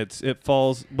 things, and it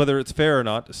falls, whether it's fair or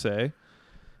not to say,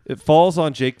 it falls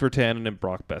on Jake Virtanen and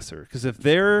Brock Besser. Because if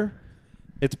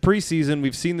it's preseason,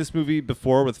 we've seen this movie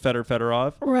before with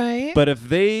Fedorov. Right. But if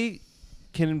they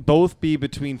can both be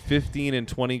between 15 and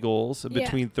 20 goals,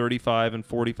 between 35 and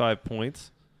 45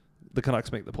 points, the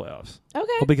Canucks make the playoffs. Okay.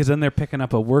 Well, because then they're picking up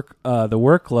the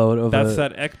workload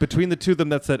of between the two of them.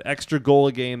 That's that extra goal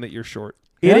a game that you're short.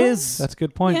 It is. That's a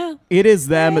good point. Yeah. It is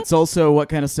them. It's also what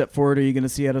kind of step forward are you going to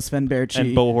see out of Sven Berchi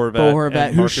and Bo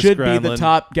Horvat, who should Granlund. be the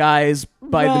top guys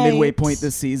by the midway point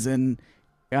this season.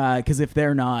 Because if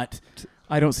they're not,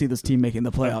 I don't see this team making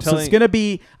the playoffs. So it's going to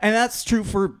be, and that's true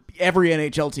for every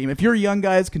NHL team. If your young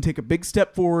guys can take a big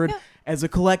step forward as a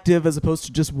collective, as opposed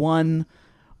to just one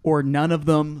or none of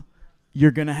them, you're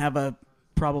going to have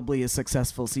probably a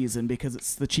successful season, because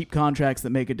it's the cheap contracts that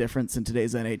make a difference in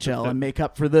today's NHL and make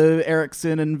up for the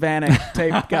Eriksson and Vanek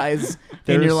type guys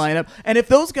in your lineup. And if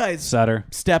those guys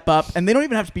step up, and they don't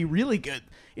even have to be really good,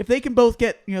 if they can both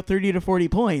get 30 to 40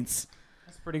 points,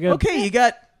 that's pretty good. Okay, you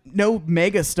got no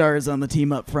mega stars on the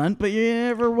team up front, but you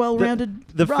have a well-rounded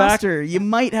roster. You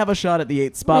might have a shot at the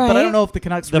 8th spot, but I don't know if the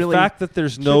Canucks really fact that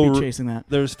there's should be chasing that.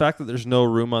 There's fact that there's no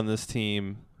room on this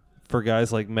team for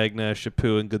guys like Magna,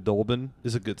 Chaput, and Godolbin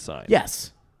is a good sign.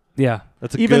 Yes. Yeah.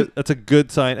 That's a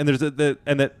good sign. And there's that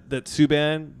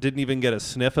Subban didn't even get a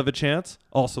sniff of a chance.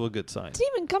 Also a good sign. Didn't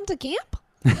even come to camp?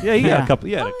 Yeah, he got a couple.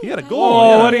 Yeah, he had a goal.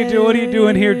 Oh, what are you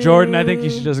doing here, Jordan? I think you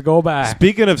should just go back.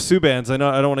 Speaking of Subbans, I know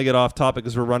I don't want to get off topic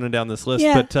because we're running down this list,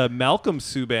 but Malcolm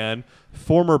Subban,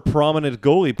 former prominent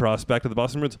goalie prospect of the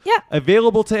Boston Bruins,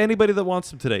 available to anybody that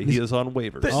wants him today. He is on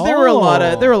waivers. There were a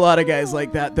lot of guys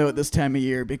like that though at this time of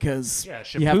year, because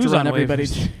you have to run everybody.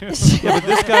 But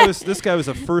this guy was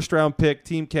a first round pick,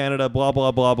 Team Canada, blah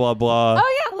blah blah blah blah.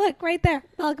 Oh yeah, look right there,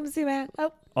 Malcolm Subban.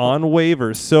 Oh. On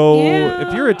waivers. So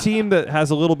if you're a team that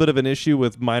has a little bit of an issue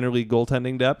with minor league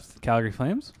goaltending depth, Calgary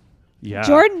Flames. Yeah.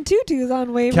 Jordan Tutu's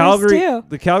on waivers too.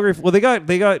 The Calgary. Well, they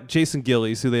got Jason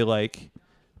Gillies, who they like.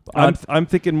 I'm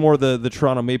thinking more the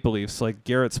Toronto Maple Leafs. Like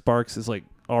Garrett Sparks is like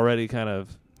already kind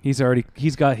of. He's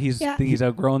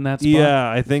outgrown that spot. Yeah,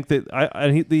 I think that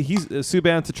he's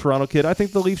Subban's a Toronto kid. I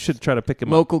think the Leafs should try to pick him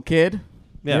up. Local kid.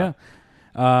 Yeah.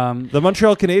 The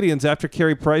Montreal Canadiens, after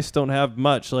Carey Price, don't have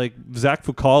much. Like Zach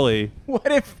Fucale. What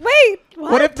if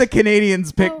the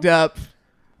Canadiens picked up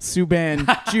Subban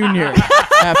Jr.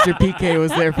 after PK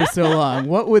was there for so long?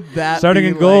 What would that starting be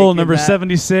in goal, like number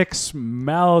 76,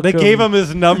 Malcolm. They gave him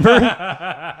his number.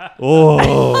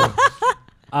 One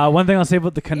thing I'll say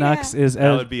about the Canucks is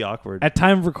that would be awkward. At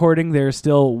time of recording, there's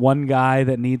still one guy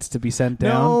that needs to be sent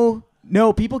down.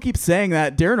 No, people keep saying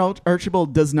that. Darren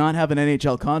Archibald does not have an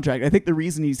NHL contract. I think the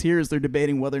reason he's here is they're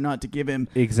debating whether or not to give him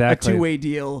a two-way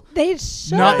deal. They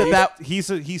should. Not that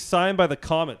he's signed by the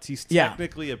Comets. He's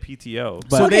technically a PTO.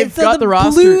 But they've got the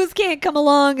roster. Blues can't come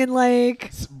along and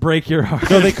break your heart.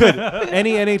 No, they could.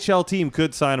 Any NHL team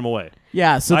could sign him away.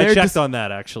 Yeah, so I checked on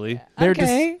that actually. They're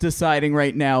just deciding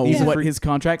right now what his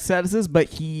contract status is, but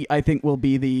he, I think, will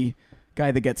be the guy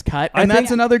that gets cut, and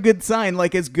that's another good sign.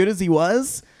 Like, as good as he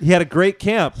was, he had a great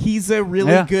camp. He's a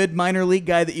really good minor league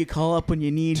guy that you call up when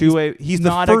you need. He's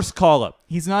the first call up.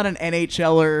 He's not an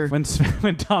NHLer. When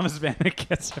Thomas Vanek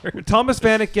gets hurt, Thomas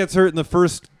Vanek gets hurt in the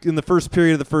first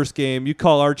period of the first game. You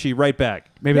call Archie right back.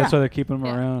 Maybe that's why they're keeping him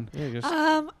around.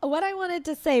 What I wanted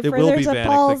to say it further will be to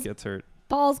Vanek that gets hurt.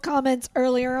 Paul's comments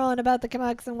earlier on about the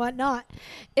Canucks and whatnot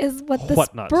is what the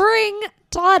spring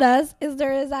taught us is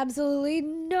there is absolutely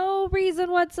no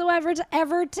reason whatsoever to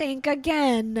ever tank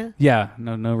again. Yeah,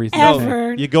 no reason.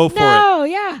 Ever. No, you go for it. No,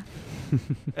 yeah.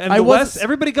 And the West,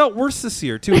 everybody got worse this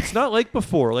year too. It's not like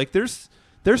before. Like there's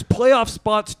playoff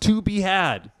spots to be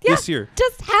had this year.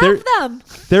 Just have them.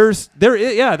 There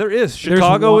is.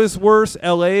 Chicago is worse.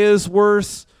 LA is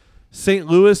worse. St.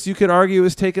 Louis, you could argue,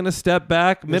 is taking a step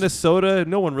back. Minnesota,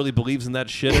 no one really believes in that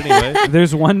shit anyway.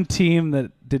 There's one team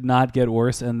that did not get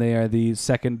worse, and they are the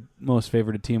second most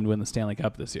favored team to win the Stanley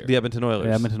Cup this year. The Edmonton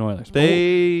Oilers.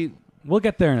 We'll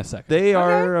get there in a second. They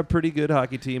are a pretty good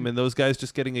hockey team, and those guys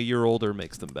just getting a year older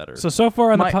makes them better. So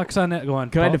far on the pucks on net, go on.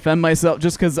 Can I defend myself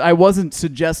just because I wasn't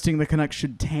suggesting the Canucks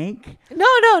should tank? No.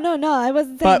 I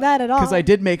wasn't saying that at all. Because I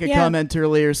did make a comment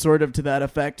earlier sort of to that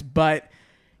effect, but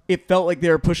it felt like they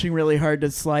were pushing really hard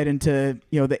to slide into,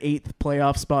 the 8th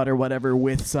playoff spot or whatever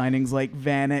with signings like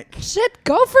Vanek. Shit,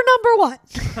 go for number 1.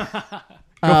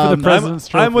 Go for the President's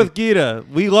Trophy. I'm with Geeta.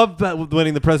 We love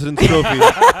winning the President's Trophy.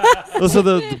 Those are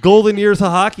the golden years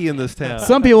of hockey in this town.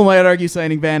 Some people might argue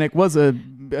signing Vanek was a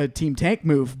team tank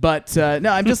move, but no,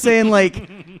 I'm just saying, like,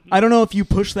 I don't know if you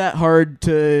push that hard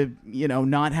to,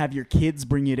 not have your kids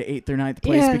bring you to 8th or 9th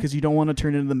place because you don't want to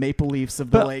turn into the Maple Leafs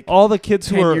of all the kids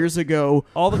 10 years ago.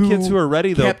 All the kids who are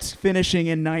ready though kept finishing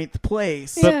in 9th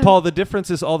place. But Paul, the difference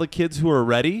is all the kids who are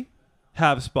ready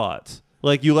have spots.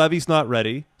 Like Ulevi's not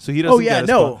ready, so he doesn't get a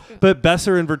spot. But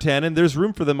Besser and Virtanen, there's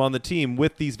room for them on the team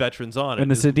with these veterans on it. And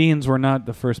the Sedins were not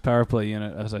the first power play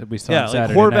unit, as we saw on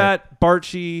Saturday Horvat, night.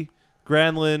 Barchi,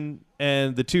 Granlund,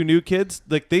 and the 2 new kids,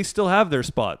 like they still have their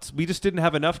spots. We just didn't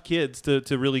have enough kids to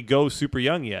really go super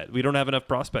young yet. We don't have enough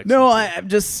prospects. No, I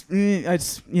just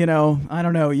you know, I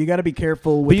don't know. You got to be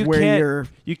careful with where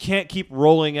you can't keep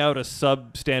rolling out a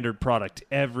substandard product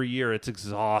every year. It's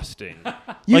exhausting.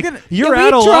 We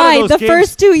tried the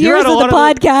first 2 years of the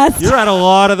podcast. You're at a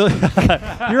lot of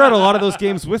you're at a lot of those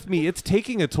games with me. It's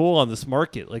taking a toll on this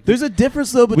market. Like there's a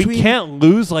difference though between we can't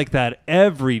lose like that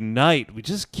every night. We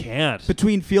just can't.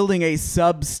 Between fielding a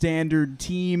substandard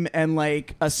team and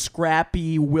like a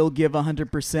scrappy will give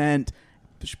 100%,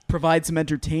 provide some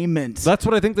entertainment. That's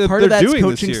what I think that part they're of that's doing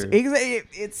coaching this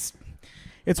year.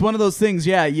 It's one of those things.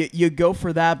 Yeah, you go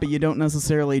for that, but you don't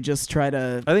necessarily just try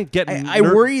to. I think I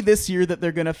worry this year that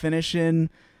they're going to finish in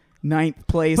 9th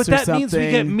place but or that something. means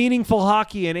we get meaningful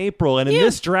hockey in April. And in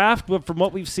this draft, from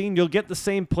what we've seen, you'll get the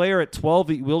same player at 12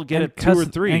 that you will get at 2 or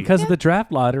 3. And because of the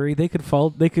draft lottery, they could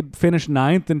finish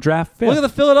 9th and draft 5th. Look at the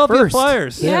Philadelphia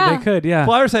Flyers. Yeah, they could, yeah.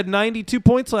 Flyers had 92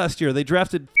 points last year. They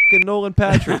drafted fucking Nolan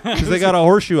Patrick because they got a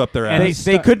horseshoe up their ass.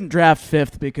 They couldn't draft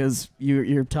 5th because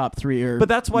your top 3 are. But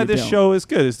that's why this show is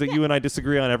good, is that you and I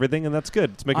disagree on everything, and that's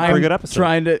good. It's making for a good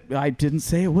episode. I didn't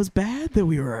say it was bad that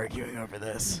we were arguing over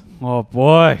this. Oh,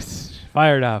 boys.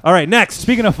 Fired up. All right, next.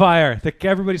 Speaking of fire,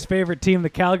 everybody's favorite team, the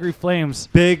Calgary Flames.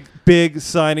 Big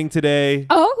signing today.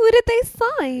 Oh, who did they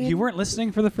sign? You weren't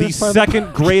listening for the first part. The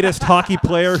second greatest hockey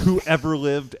player who ever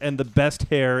lived and the best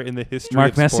hair in the history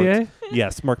Mark of Messier? sports.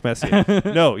 Yes, Mark Messier.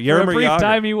 No, Jaromir For a brief Jagr.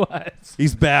 time he was.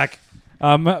 He's back.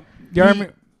 He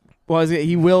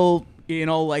will, in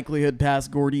all likelihood, pass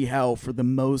Gordie Howe for the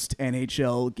most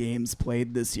NHL games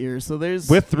played this year. So there's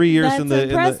with 3 years in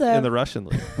the Russian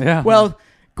league. Yeah. Well,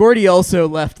 Gordie also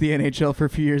left the NHL for a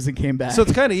few years and came back. So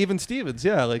it's kind of even Stevens,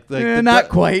 yeah. Not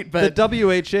quite, but the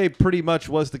WHA pretty much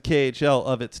was the KHL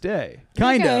of its day.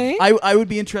 Kind of. I would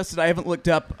be interested. I haven't looked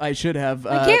up. I should have.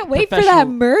 I can't wait for that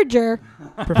merger.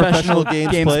 Professional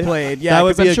games played. Yeah,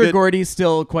 because I'm sure Gordie's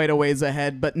still quite a ways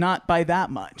ahead, but not by that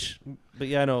much. But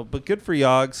yeah, I know. But good for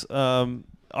Yogs.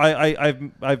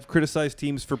 I've criticized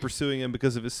teams for pursuing him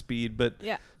because of his speed, but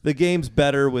the game's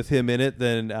better with him in it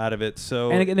than out of it.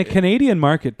 So and in a Canadian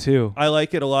market too. I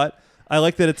like it a lot. I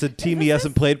like that it's a team he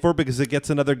hasn't played for because it gets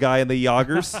another guy in the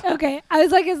Jagrs. Okay, I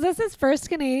was like, is this his first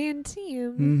Canadian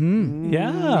team? Mm-hmm.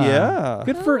 Yeah, yeah.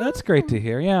 Good for that's great to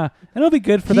hear. Yeah, and it'll be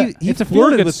good for that. He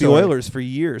flirted with the Oilers for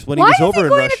years when he was over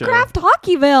in Russia. Why is he going to Kraft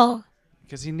Hockeyville?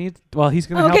 Because he needs. Well, he's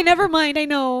going to. Okay, never mind. I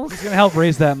know. He's going to help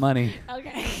raise that money.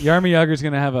 Okay. Jaromir Jagr's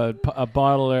going to have a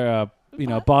bottle or a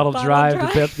bottle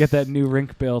drive to get that new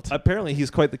rink built. Apparently,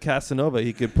 he's quite the Casanova.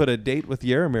 He could put a date with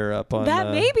Jaromir up on.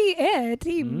 That may be it.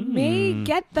 He may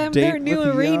get them their new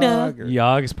arena.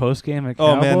 Jag's post game at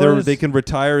Cowboys. Oh man, they can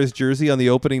retire his jersey on the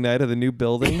opening night of the new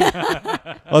building.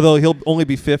 Although he'll only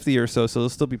be 50 or so they'll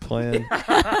still be playing.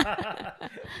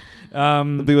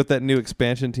 He'll be with that new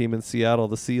expansion team in Seattle,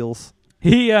 the Seals.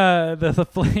 The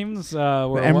Flames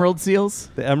were the Emerald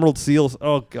Seals. The Emerald Seals.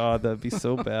 Oh God, that'd be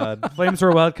so bad. The Flames were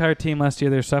a wild card team last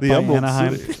year. They're swept by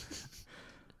Anaheim.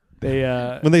 They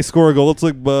when they score a goal, it's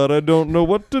like, but I don't know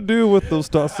what to do with those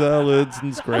tossed salads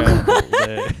and scrambled.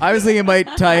 I was thinking it might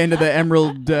tie into the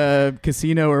Emerald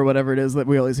Casino or whatever it is that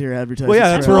we always hear advertised. Well, yeah,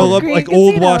 that's where all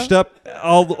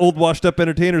old washed up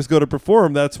entertainers go to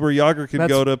perform. That's where Jagr can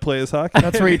go to play his hockey.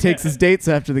 That's where he takes his dates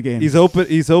after the game. He's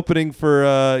opening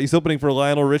for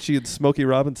Lionel Richie and Smokey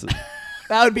Robinson.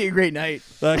 That would be a great night.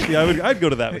 Actually, I'd go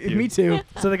to that with you. Me too.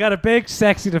 So they got a big,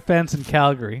 sexy defense in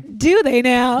Calgary. Do they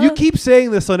now? You keep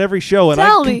saying this on every show, and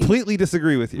I completely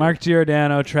disagree with you. Mark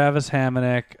Giordano, Travis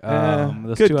Hamonic,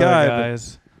 those good two guy, other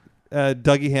guys.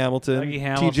 Dougie Hamilton,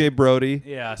 TJ Brody.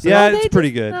 Yeah, it's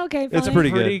pretty good. Okay, fine. It's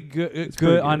pretty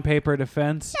good on paper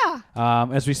defense. Yeah.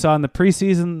 As we saw in the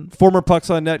preseason, former pucks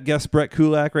on net guest Brett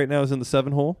Kulak right now is in the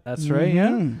 7-hole. That's right.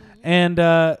 Yeah. And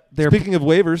speaking of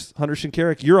waivers, Hunter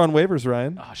Shinkarik, you're on waivers,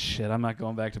 Ryan. Oh shit! I'm not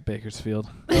going back to Bakersfield.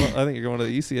 I think you're going to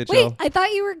the ECHL. Wait, I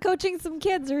thought you were coaching some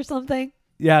kids or something.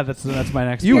 Yeah, that's my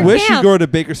next. You wish you go to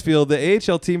Bakersfield. The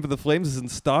AHL team for the Flames is in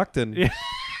Stockton. Yeah.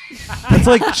 It's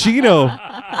like Chino.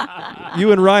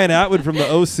 You and Ryan Atwood from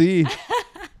the OC.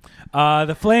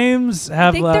 The Flames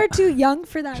have. I think they're too young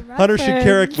for that. Hunter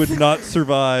Shinkarik would not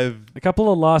survive. A couple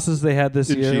of losses they had this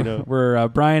year were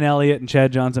Brian Elliott and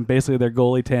Chad Johnson, basically their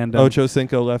goalie tandem. Ocho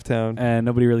Cinco left town. And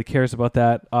nobody really cares about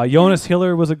that. Jonas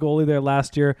Hiller was a goalie there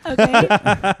last year.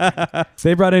 Okay.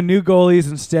 They brought in new goalies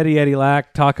instead of Eddie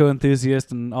Lack, taco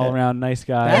enthusiast, and all-around nice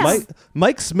guy. Yes.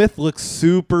 Mike Smith looks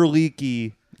super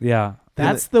leaky. Yeah.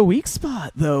 That's the weak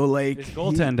spot, though. Like it's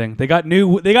goaltending. They got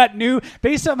new.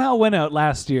 They somehow went out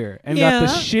last year and got the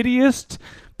shittiest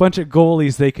bunch of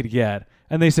goalies they could get,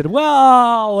 and they said,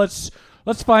 "Well, let's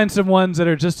find some ones that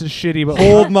are just as shitty." But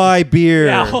hold my beer.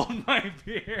 Yeah, hold my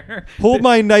beer. Hold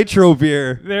my nitro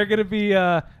beer. They're gonna be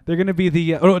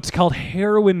the it's called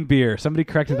heroin beer. Somebody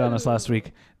corrected on us last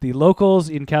week. The locals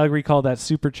in Calgary call that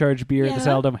supercharged beer at the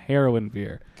Saddle Dome heroin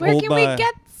beer. Where can we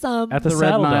get some? At the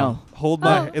Saddle Dome. Hold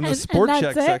my in the sport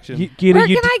check section. Where can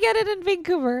I get it in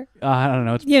Vancouver? I don't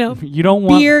know. You don't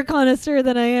want beer connoisseur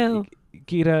that I am.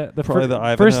 Geeta, the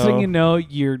first thing you know,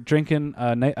 you're drinking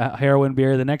a heroin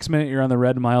beer. The next minute, you're on the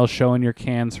Red Mile showing your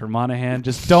cans for Monahan.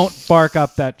 Just don't bark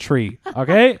up that tree,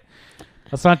 okay?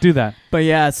 Let's not do that. But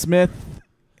yeah, Smith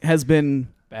has been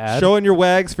bad. Showing your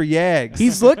wags for Yags.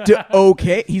 He's looked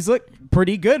okay. He's looked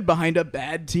pretty good behind a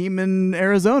bad team in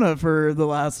Arizona for the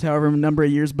last however number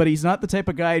of years. But he's not the type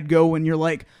of guy I'd go when you're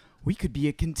like, we could be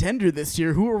a contender this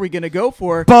year. Who are we going to go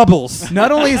for? Bubbles.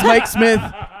 Not only is Mike Smith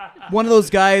one of those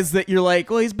guys that you're like,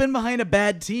 well, he's been behind a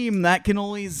bad team that can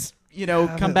always,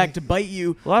 come back to bite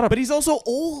you. But he's also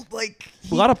old. Like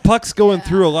a lot of pucks going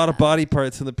through a lot of body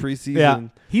parts in the preseason. Yeah.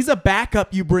 He's a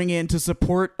backup you bring in to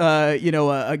support,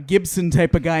 a Gibson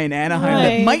type of guy in Anaheim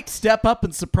that might step up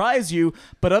and surprise you,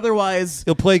 but otherwise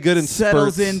he'll play good and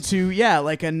settles spurts. into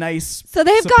like a nice. So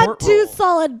they've got two role.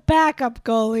 solid backup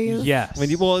goalies. Yes.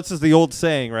 This is the old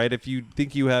saying, right? If you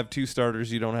think you have two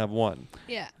starters, you don't have one.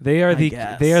 Yeah. They are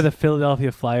the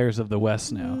Philadelphia Flyers of the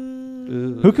West now.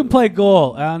 Who can play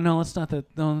goal? No, it's not that.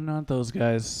 No, not those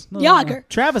guys. No. Jagr.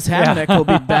 Travis Hamonic will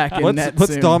be back in net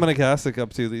What's soon. Dominic Hasek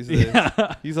up to these days?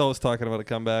 He's always talking about a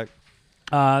comeback.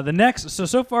 The next,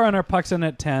 so far on our pucks on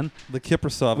net 10, the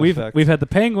Kiprasov effect. We've had the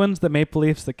Penguins, the Maple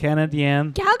Leafs, the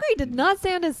Canadiens. Calgary did not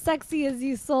sound as sexy as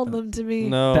you sold them to me.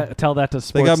 No, tell that to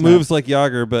Sportsnet. They got moves like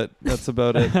Jagr, but that's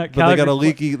about it. But they got a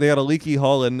leaky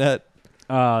hull in net.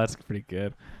 Oh, that's pretty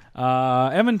good.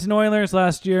 Edmonton Oilers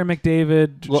last year,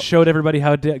 McDavid showed everybody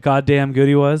how goddamn good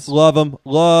he was. Love him.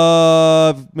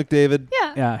 Love McDavid.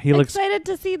 Yeah. He looks excited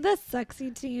to see this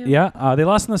sexy team. Yeah. They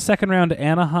lost in the second round to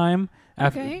Anaheim.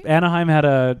 Anaheim had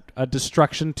a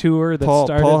destruction tour that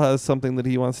started. Paul has something that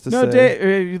he wants to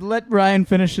say. No, let Ryan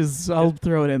finish his. I'll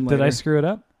throw it in later. Did I screw it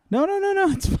up? No.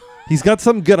 It's fine. He's got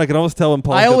something good. I can almost tell when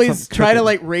Paul. I always try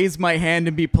to raise my hand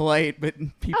and be polite, but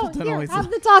people don't always.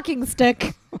 Have the talking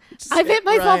stick. I've hit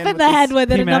myself in the head with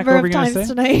it a number of times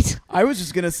tonight. I was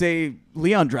just gonna say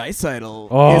Leon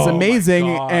Draisaitl is amazing,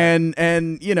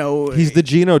 and he's the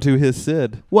Gino to his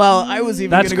Sid. Well, I was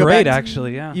even that's gonna great, go back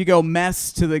actually. Yeah, you go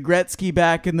Mess to the Gretzky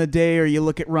back in the day, or you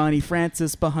look at Ronnie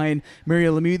Francis behind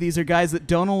Mario Lemieux. These are guys that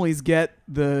don't always get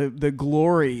the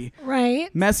glory.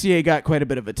 Right. Messier got quite a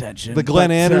bit of attention. The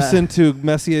Glenn Anderson to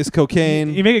Messier's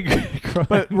cocaine. You make a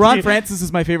but Ron Francis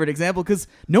is my favorite example because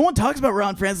no one talks about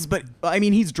Ron Francis, but I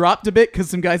mean he's dropped a bit because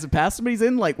some guys have passed him. He's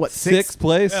in sixth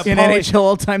place in NHL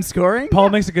all-time scoring. Paul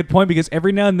makes a good point because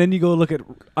every now and then you go look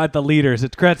at the leaders.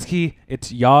 It's Gretzky,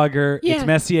 it's Jagr, it's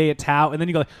Messier, it's Howe, and then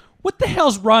you go, what the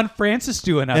hell's Ron Francis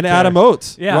doing out there? And Adam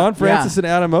Oates. Yeah. Ron Francis and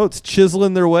Adam Oates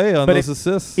chiseling their way on those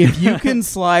assists. If you can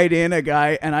slide in a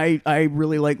guy, and I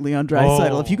really like Leon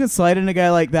Draisaitl, if you can slide in a guy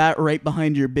like that right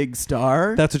behind your big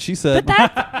star. That's what she said.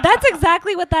 But that's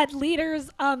exactly what that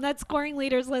scoring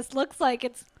leaders list looks like.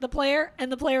 It's the player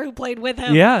and the player who played with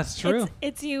him. Yeah, it's true.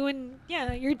 It's you and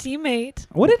your teammate.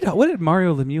 What did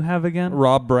Mario Lemieux have again?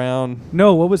 Rob Brown.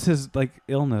 No, what was his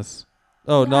illness?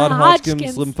 Oh,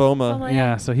 non-Hodgkin's lymphoma.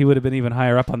 Yeah, so he would have been even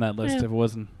higher up on that list if it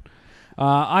wasn't.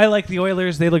 I like the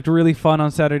Oilers. They looked really fun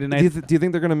on Saturday night. Do you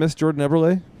think they're going to miss Jordan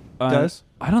Eberle, guys?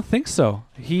 I don't think so.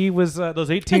 He was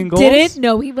those 18 goals. Didn't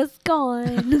know he was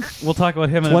gone. We'll talk about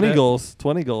him in 20 a bit.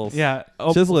 20 gols. Yeah.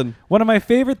 Chiseling. One of my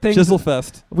favorite things. Chisel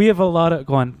Fest. We have a lot of...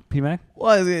 Go on, P-Mac.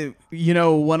 Well,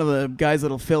 one of the guys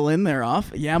that'll fill in there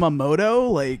off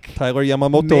Yamamoto, Tyler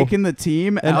Yamamoto making the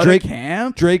team and out Drake, of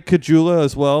camp. Drake Kajula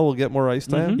as well will get more ice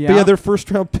time. Yeah. But yeah, their first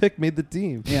round pick made the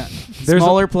team. Yeah,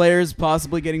 smaller players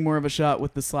possibly getting more of a shot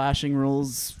with the slashing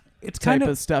rules. It's type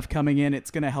of stuff coming in.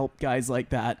 It's going to help guys like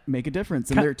that make a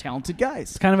difference, and they're talented guys.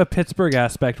 It's kind of a Pittsburgh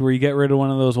aspect where you get rid of one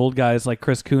of those old guys like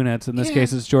Chris Kunitz. In this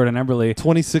case, it's Jordan Eberle.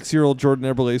 26-year-old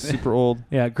Jordan Eberle is super old.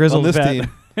 Yeah, grizzled on this vet.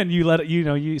 team. And you let it,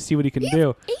 you see what he can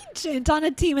do. Ancient on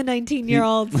a team of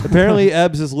 19-year-olds. Apparently,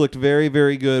 Ebbs has looked very,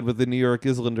 very good with the New York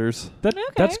Islanders.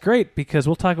 That's great because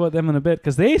we'll talk about them in a bit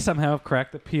because they somehow have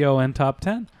cracked the PON top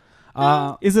 10.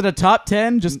 Is it a top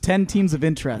 10? Just 10 teams of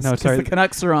interest. No, sorry. The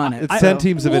Canucks are on it. It's 10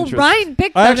 teams of interest. Ryan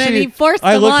picked them and he forced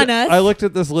them on us. I looked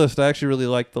at this list. I actually really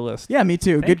liked the list. Yeah, me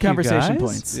too. Good conversation guys.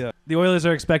 points. Yeah. The Oilers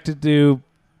are expected to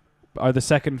are the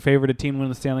second favorite team to win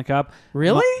the Stanley Cup.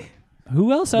 Really?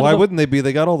 Who else? Why wouldn't they be?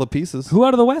 They got all the pieces. Who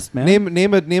out of the West, man?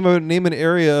 Name an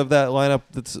area of that lineup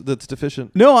that's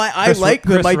deficient. No, I like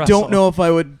them. I Russell. don't know if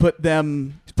I would put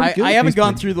them. I haven't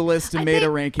gone through the list and made a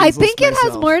ranking. I think it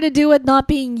has more to do with not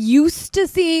being used to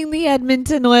seeing the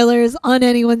Edmonton Oilers on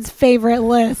anyone's favorite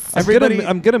list.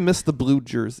 I'm gonna miss the blue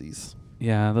jerseys.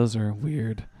 Yeah, those are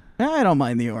weird. I don't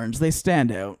mind the orange. They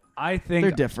stand out. I think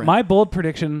they're different. My bold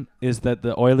prediction is that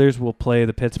the Oilers will play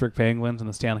the Pittsburgh Penguins in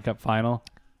the Stanley Cup final,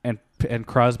 and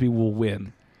Crosby will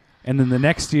win. And then the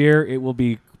next year, it will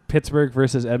be Pittsburgh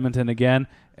versus Edmonton again,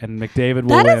 and McDavid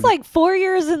will win. That is like 4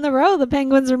 years in a row the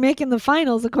Penguins are making the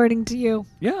finals, according to you.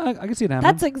 Yeah, I can see it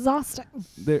happening. That's exhausting.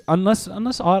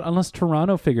 Unless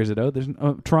Toronto figures it out.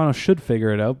 Toronto should figure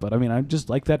it out, but I mean, I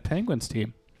just like that Penguins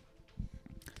team.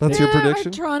 That's your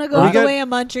prediction? Toronto goes the way of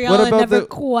Montreal and never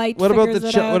quite figures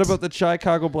it out. What about the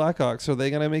Chicago Blackhawks? Are they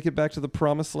going to make it back to the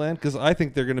promised land? Because I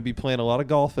think they're going to be playing a lot of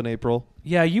golf in April.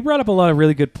 Yeah, you brought up a lot of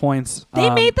really good points. They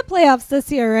made the playoffs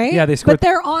this year, right? Yeah, they scored. But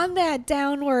they're on that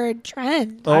downward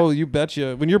trend. Oh, you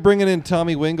betcha. When you're bringing in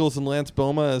Tommy Wingles and Lance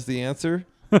Boma as the answer,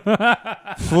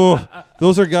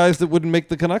 those are guys that wouldn't make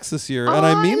the Canucks this year, and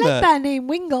I mean I like that name,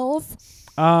 Wingles.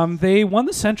 They won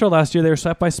the Central last year. They were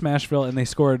swept by Smashville, and they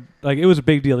scored it was a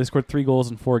big deal. They scored 3 goals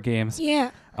in 4 games.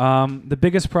 Yeah. The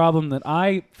biggest problem that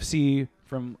I see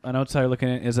from an outsider looking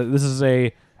at it is that this is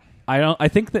I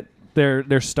think that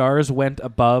their stars went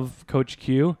above Coach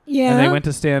Q. Yeah. And they went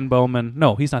to Stan Bowman.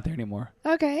 No, he's not there anymore.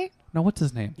 Okay. No, what's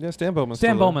his name? Yeah, Stan Bowman.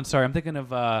 Stan Bowman. Sorry, I'm thinking of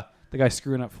the guy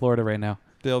screwing up Florida right now.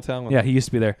 Dale Talon. Yeah, he used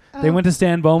to be there. They went to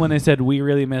Stan Bowman. They said, we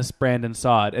really miss Brandon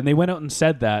Saad, and they went out and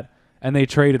said that. And they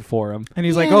traded for him. And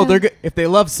he's like, oh, if they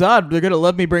love Saad, they're going to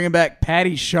love me bringing back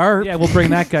Patty Sharp. Yeah, we'll bring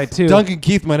that guy, too. Duncan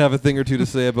Keith might have a thing or two to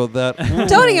say about that.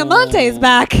 Tony Amonte's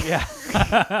back. Yeah.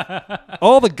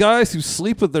 All the guys who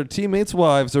sleep with their teammates'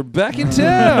 wives are back in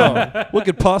town. What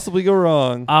could possibly go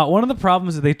wrong? One of the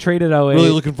problems is they traded away.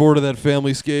 Really looking forward to that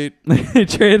family skate. They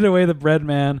traded away the bread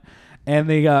man, and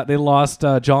they lost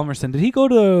Hjalmarsson. Did he go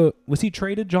to... Was he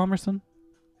traded, Hjalmarsson?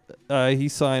 He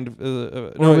signed.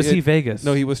 Or was he Vegas?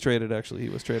 No, he was traded. Actually, he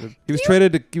was traded. He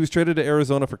was traded to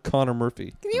Arizona for Connor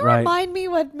Murphy. Can you remind me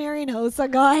what Marian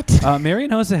Hossa got?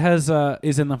 Marian Hossa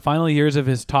is in the final years of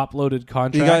his top-loaded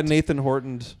contract. He got Nathan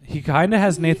Horton. He kind of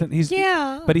has Nathan.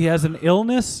 But he has an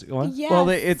illness. Yes. Well,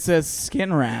 it's a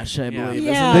skin rash, I believe.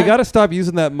 Yeah. They got to stop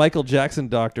using that Michael Jackson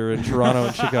doctor in Toronto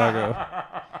and Chicago.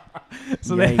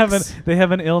 So they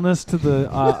have an illness to the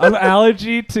an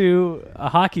allergy to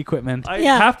hockey equipment.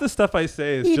 Half the stuff I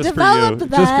say is he just for you. developed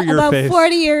that just for your about face.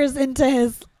 40 years into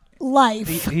his life.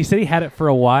 He said he had it for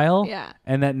a while. Yeah.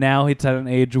 And that now he's at an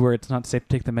age where it's not safe to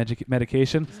take the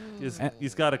medication.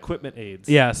 He's got equipment aids.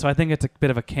 Yeah, so I think it's a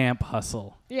bit of a camp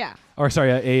hustle. Yeah. Or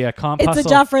sorry, a comp it's hustle.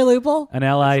 It's a Joffrey loophole. An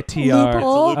LITR.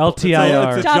 Loophole.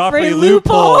 LTIR. It's a Joffrey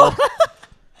loophole.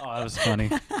 Oh, that was funny.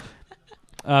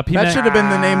 That should have been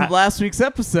the name of last week's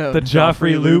episode. The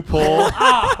Joffrey loophole.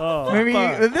 Maybe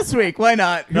this week. Why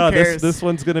not? Who cares? This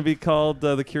one's going to be called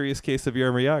The Curious Case of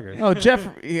Jaromir Jagr. Oh,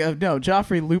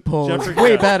 Joffrey loophole.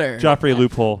 Way better. Joffrey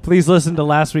loophole. Please listen to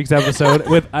last week's episode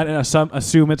with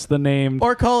assume it's the name.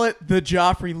 Or call it The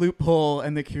Joffrey Loophole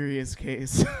and The Curious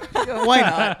Case. Why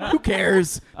not? Who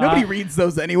cares? Nobody reads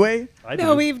those anyway.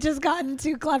 No, we've just gotten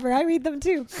too clever. I read them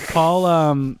too.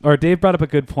 Dave brought up a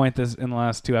good point in the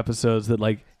last 2 episodes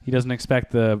that he doesn't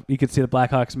expect you could see the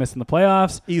Blackhawks missing the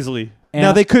playoffs easily. And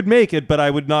now they could make it, but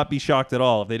I would not be shocked at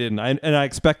all if they didn't. And I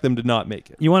expect them to not make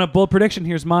it. You want a bold prediction?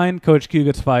 Here's mine. Coach Q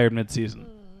gets fired midseason.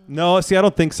 No, see, I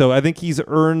don't think so. I think he's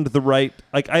earned the right.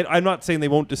 I'm not saying they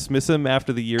won't dismiss him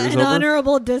after the year is over. An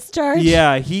honorable discharge?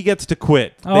 Yeah, he gets to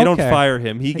quit. They don't fire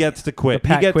him. He gets to quit. The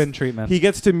Pat Quinn treatment. He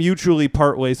gets to mutually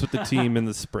part ways with the team in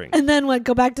the spring. And then what,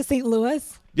 go back to St.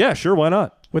 Louis? Yeah, sure, why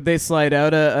not? Would they slide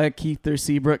out a Keith or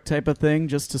Seabrook type of thing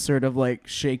just to sort of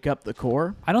shake up the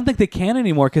core? I don't think they can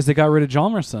anymore because they got rid of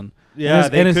Hjalmarsson. Yeah,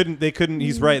 they couldn't.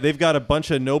 He's right. They've got a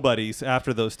bunch of nobodies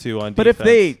after those two on defense. But if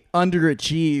they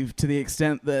underachieve to the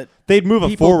extent that they'd move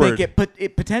people forward, think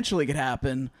it potentially could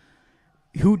happen.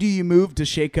 Who do you move to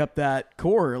shake up that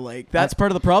core? That's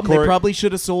part of the problem. They probably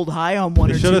should have sold high on one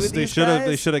or two of these guys.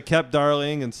 They should have kept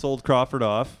Darling and sold Crawford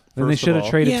off. Then they should have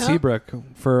traded Seabrook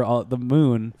for the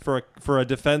moon. For a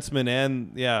defenseman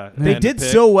and They did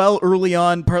so well early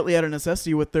on, partly out of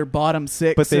necessity with their bottom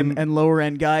 6 and lower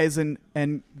end guys, and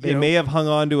they may have hung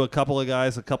on to a couple of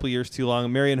guys a couple years too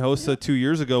long. Marian Hossa 2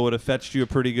 years ago would have fetched you a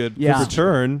pretty good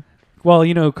return. Well,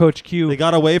 Coach Q. They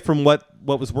got away from what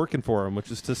was working for him,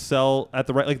 which is to sell at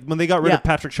the right. When they got rid of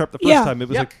Patrick Sharp the first time, it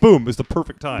was boom, it was the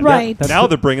perfect time. Right. Now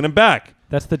they're bringing him back.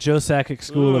 That's the Joe Sakic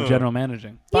school of general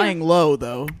managing. Buying low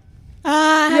though.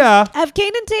 Have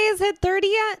Kane and Tays hit 30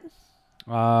 yet?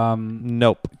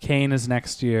 Nope. Kane is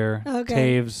next year.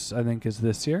 Okay. Taves, I think, is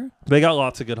this year. They got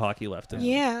lots of good hockey left in them.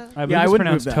 Yeah. I believe it's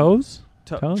pronounced Toes.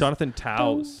 Jonathan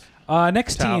Towes.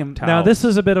 Next team. Now, this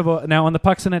is a bit of a... Now, on the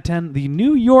Pucks in at 10, the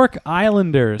New York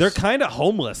Islanders. They're kind of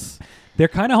homeless. They're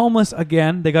kind of homeless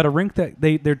again. They got a rink that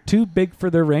they're too big for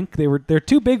their rink. They're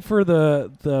too big for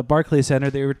the Barclays Center.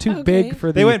 They were too big for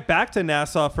the... They went back to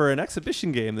Nassau for an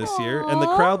exhibition game this year, and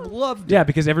the crowd loved it. Yeah,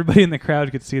 because everybody in the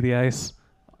crowd could see the ice.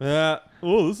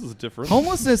 Oh, this is different.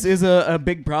 Homelessness is a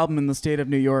big problem in the state of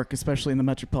New York, especially in the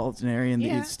metropolitan area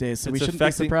these days. So we shouldn't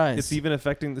be surprised. It's even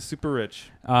affecting the super rich.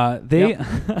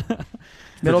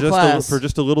 Middle class. For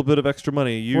just a little bit of extra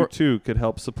money, you too could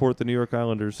help support the New York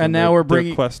Islanders. And now we're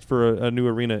bringing their quest for a new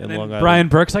arena in Long Island. Brian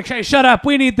Burke's like, "Hey, shut up!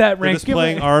 We need that rink." Just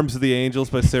playing "Arms of the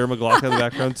Angels" by Sarah McLachlan in the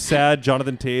background. Sad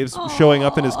Jonathan Taves showing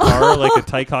up in his car like a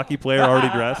tyke hockey player already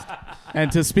dressed.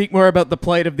 And to speak more about the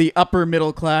plight of the upper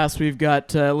middle class, we've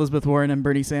got Elizabeth Warren and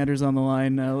Bernie Sanders on the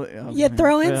line. You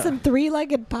throw in some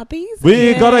three-legged puppies?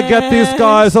 We gotta get these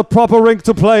guys a proper rink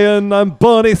to play in. I'm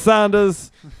Bernie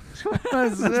Sanders. We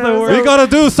gotta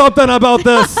do something about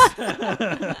this.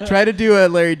 Try to do a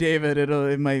Larry David.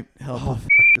 It might help. Oh,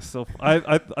 so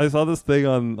I saw this thing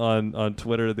on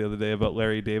Twitter the other day about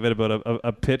Larry David, about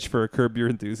a pitch for a Curb Your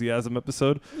Enthusiasm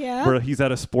episode. Yeah. Where he's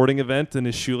at a sporting event and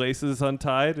his shoelace is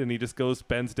untied and he just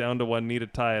bends down to one knee to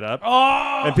tie it up.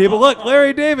 Oh! And people, look,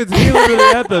 Larry David's kneeling to the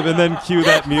anthem, and then cue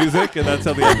that music, and that's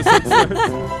how the episode starts.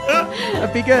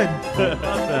 That'd be good.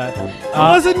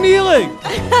 I wasn't kneeling.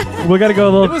 We got to go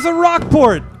a little. It was a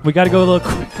Rockport. We got to go a little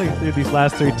quickly through these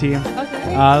last three teams.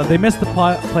 Okay. They missed the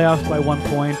playoffs by 1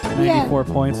 point. 94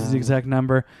 points is the exact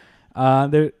number.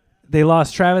 They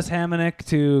lost Travis Hamonic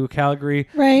to Calgary,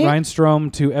 Ryan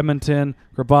Strome to Edmonton,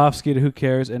 Grabowski to who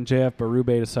cares, and JF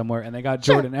Berube to somewhere. And they got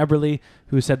Jordan Eberle,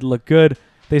 who said to look good.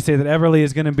 They say that Eberle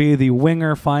is going to be the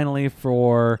winger finally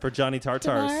for Johnny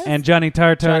Tartars. And Johnny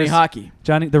Tartars. Johnny Hockey.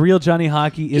 The real Johnny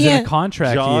Hockey is in a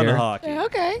contract year. Hockey.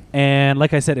 Okay. And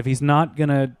like I said, if they're not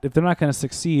gonna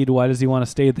succeed, why does he want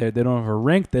to stay there? They don't have a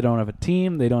rink. They don't have a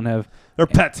team. They don't have. Their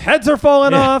pets' heads are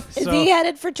falling off. Is he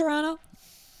headed for Toronto?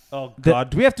 Oh,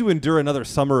 God. Do we have to endure another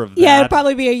summer of that? Yeah, it'd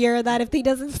probably be a year of that if he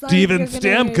doesn't sign. Steven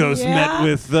Stamkos met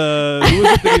with... who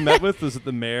was it that he met with? Was it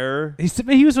the mayor?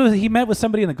 He met with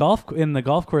somebody in the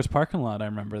golf course parking lot. I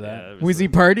remember that. Yeah, was he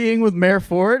partying with Mayor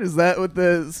Ford? Is that what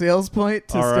the sales point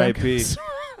to R.I.P.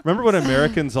 Remember when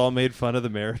Americans all made fun of the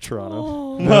mayor of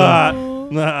Toronto?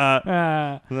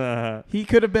 He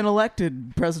could have been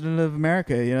elected president of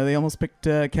America. You know, they almost picked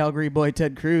Calgary boy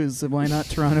Ted Cruz. So why not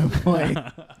Toronto boy?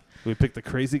 We picked the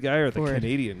crazy guy or the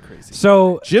Canadian crazy?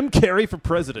 So Jim Carrey for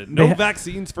president. No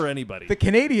vaccines for anybody. The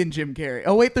Canadian Jim Carrey.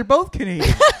 Oh wait, they're both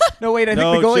Canadian. No wait, I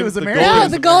think the goalie was American. No,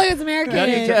 the goalie was American.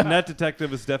 Net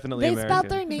detective is definitely they American. spelled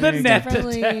their names the net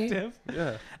differently. detective.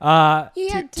 Yeah. He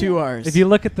had two R's. If you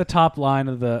look at the top line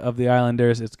of the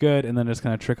Islanders, it's good, and then it just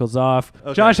kind of trickles off.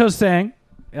 Okay. Josh Osang.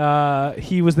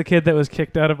 He was the kid that was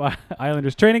kicked out of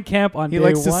Islanders training camp on day 1.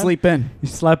 He likes to sleep in. He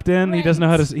slept in. Right. He doesn't know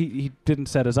how to. He didn't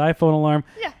set his iPhone alarm.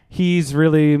 Yeah. He's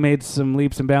really made some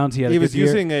leaps and bounds. He was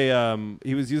using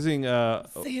Samsung.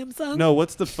 No,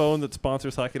 what's the phone that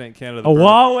sponsors Hockey Night in Canada?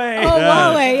 Huawei. Oh,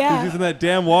 Huawei. Yeah. He's using that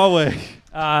damn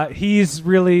Huawei. He's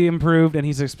really improved, and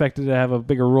he's expected to have a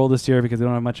bigger role this year because they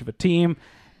don't have much of a team.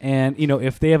 And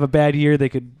if they have a bad year, they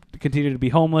could continue to be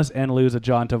homeless and lose a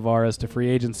John Tavares to free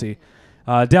agency.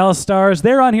 Dallas Stars,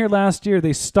 they're on here last year.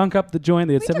 They stunk up the joint.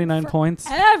 They had 79 points.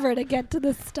 Ever to get to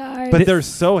the Stars. But they're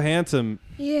so handsome.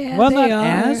 Yeah, well, they not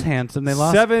are. as handsome. They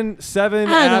lost seven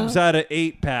abs out of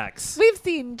 8 packs. We've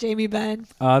seen Jamie Benn.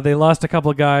 They lost a couple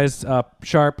of guys,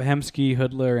 Sharp, Hemsky,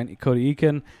 Hoodler, and Cody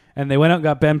Eakin. And they went out and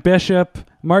got Ben Bishop,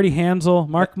 Marty Hansel,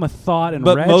 Mark Mathot, and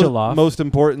Radulov. Most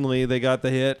importantly, they got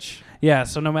the Hitch. Yeah,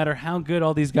 so no matter how good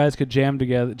all these guys could gel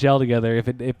together,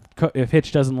 if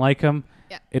Hitch doesn't like them,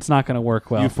 it's not going to work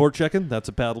well. You forechecking? That's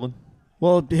a paddling.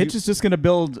 Well, Hitch is just going to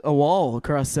build a wall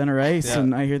across center ice,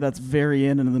 and I hear that's very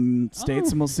in the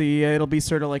States, and we'll see. It'll be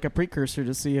sort of like a precursor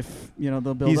to see if they'll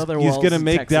build other walls. He's going to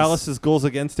make Texas. Dallas's goals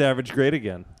against average great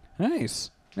again. Nice.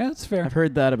 Yeah, that's fair. I've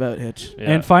heard that about Hitch.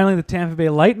 Yeah. And finally, the Tampa Bay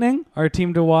Lightning, our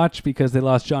team to watch because they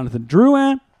lost Jonathan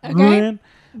Drouin. Okay.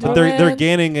 But they're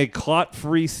gaining a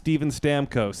clot-free Steven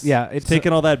Stamkos. Yeah, it's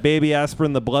taking all that baby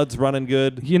aspirin. The blood's running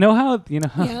good. You know how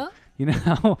Yeah.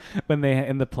 when they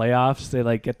in the playoffs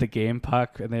they get the game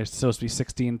puck and there's supposed to be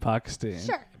 16 pucks to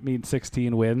mean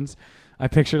 16 wins. I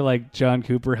picture like John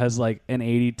Cooper has like an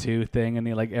 82 thing, and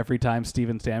he like every time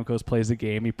Steven Stamkos plays a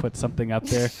game, he puts something up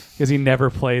there because he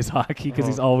never plays hockey because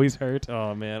he's always hurt.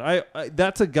 Oh man, I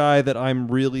that's a guy that I'm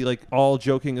really like. All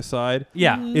joking aside,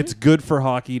 it's good for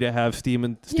hockey to have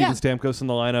Steven Stamkos in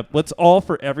the lineup. Let's all,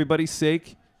 for everybody's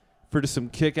sake, for just some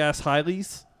kick-ass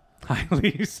Highleys.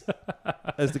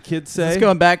 As the kids say. Just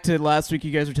going back to last week,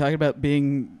 you guys were talking about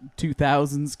being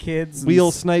 2000s kids.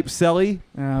 Wheel snipe Selly.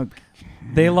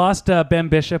 They lost Ben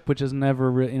Bishop, which is never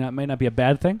really, might not be a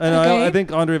bad thing. And I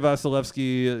think Andrei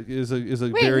Vasilevsky is a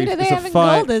Wait, very who do they is a have in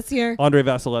fine goal this year? Andrei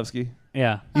Vasilevsky.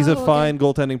 Yeah, he's a fine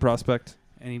goaltending prospect,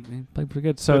 and he played pretty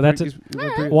good. So that's it.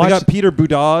 They got Peter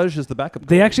Budaj as the backup.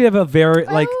 They actually have a very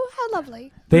how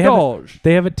lovely. They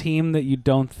have a team that you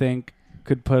don't think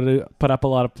could put up a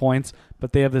lot of points,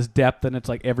 but they have this depth, and it's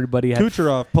like everybody has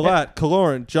Kucherov, Palat,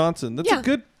 Kaloran, Johnson. That's a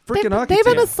good freaking hockey team.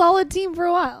 They've been a solid team for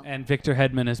a while. And Victor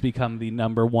Hedman has become the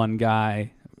number one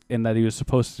guy in that he was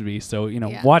supposed to be. So,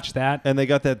 watch that. And they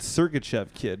got that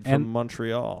Sergachev kid from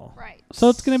Montreal. Right. So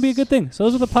it's going to be a good thing. So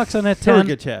those are the pucks on that 10.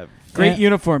 Sergachev. Great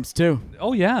uniforms, too.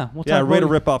 Oh, yeah. We'll way to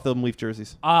rip off them Leaf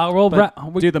jerseys. We'll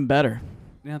do them better.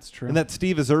 Yeah, that's true. And that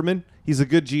Steve Yzerman, he's a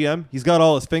good GM. He's got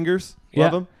all his fingers.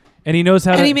 Love him. And he knows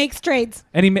how to... And he makes trades.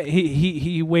 And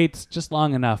he waits just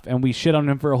long enough, and we shit on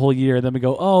him for a whole year. Then we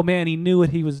go, oh, man, he knew what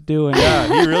he was doing. Yeah,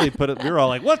 he really put it... We were all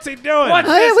like, what's he doing?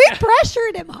 We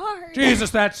pressured him hard.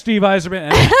 Jesus, that's Steve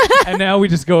Yzerman. And now we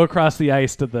just go across the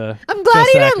ice to the... I'm glad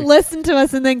he didn't listen to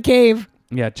us and then cave.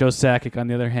 Yeah, Joe Sakic, on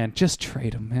the other hand, just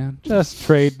trade him, man. Just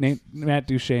trade Matt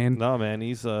Duchene. No, man,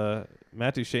 he's...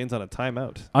 Matt Duchene's on a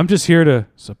timeout. I'm just here to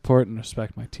support and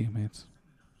respect my teammates.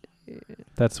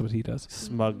 That's what he does.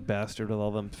 Smug bastard with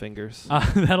all them fingers.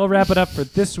 That'll wrap it up for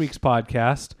this week's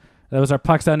podcast. That was our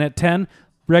Pucks on Net 10.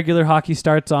 Regular hockey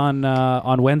starts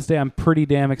on Wednesday. I'm pretty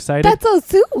damn excited. That's so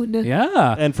soon.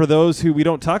 Yeah. And for those who we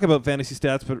don't talk about fantasy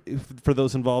stats, but for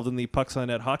those involved in the Pucks on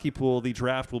Net hockey pool, the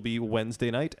draft will be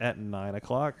Wednesday night at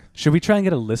 9:00. Should we try and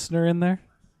get a listener in there?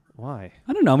 Why?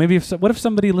 I don't know. Maybe what if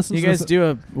somebody listens? You guys do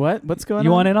a what? What's going on?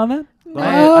 You want in on that? No.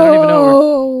 I don't even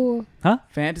know. Huh?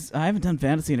 Fantasy. I haven't done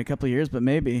fantasy in a couple of years, but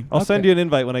maybe. I'll send you an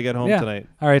invite when I get home tonight.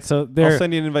 All right, so I'll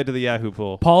send you an invite to the Yahoo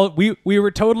pool. Paul, we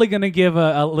were totally going to give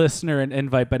a listener an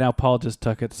invite, but now Paul just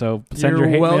took it. So send your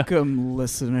hate mail. You're welcome,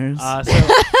 listeners. So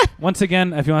once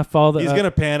again, if you want to follow he's going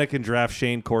to panic and draft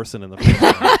Shane Corson in the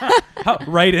first round.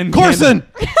 Right in. Corson!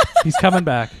 He's coming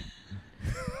back.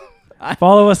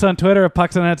 Follow us on Twitter at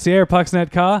PucksOnNetCA or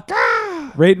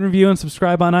PucksNetCa. Rate and review and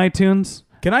subscribe on iTunes.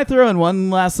 Can I throw in one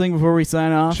last thing before we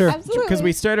sign off? Sure. Absolutely. Because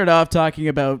we started off talking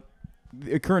about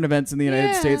current events in the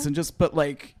United States and just put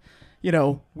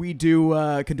we do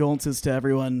condolences to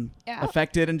everyone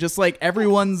affected, and just like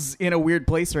everyone's in a weird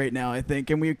place right now, I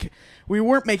think. And we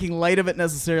weren't making light of it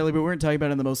necessarily, but we weren't talking about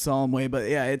it in the most solemn way. But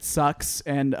yeah, it sucks,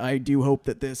 and I do hope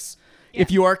that this, if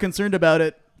you are concerned about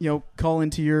it, call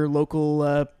into your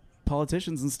local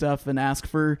politicians and stuff and ask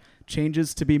for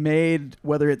changes to be made,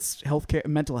 whether it's healthcare,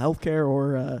 mental health care,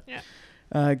 or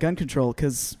gun control.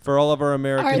 Because for all of our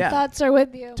American, our thoughts are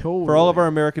with you. Totally. For all of our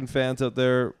American fans out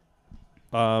there,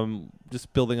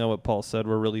 just building on what Paul said,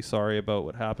 we're really sorry about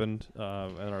what happened,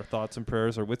 and our thoughts and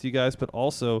prayers are with you guys. But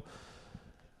also,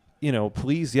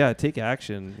 please, take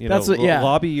action.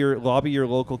 Lobby your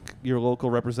local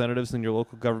representatives and your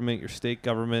local government, your state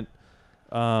government.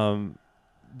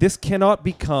 This cannot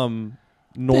become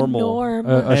normal.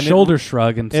 A shoulder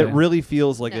shrug, and it really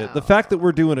feels like it. The fact that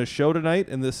we're doing a show tonight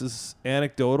and this is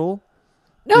anecdotal.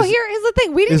 No, here is the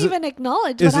thing. We didn't even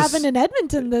acknowledge what happened in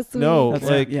Edmonton this week. No,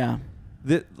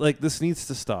 this needs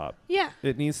to stop. Yeah,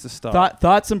 it needs to stop.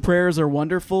 Thoughts and prayers are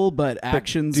wonderful, but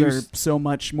actions are so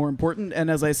much more important.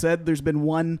 And as I said, there's been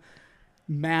one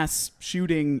mass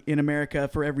shooting in America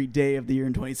for every day of the year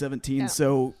in 2017,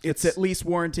 so it's at least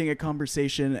warranting a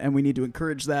conversation, and we need to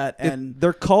encourage that. And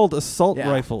they're called assault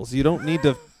rifles. You don't need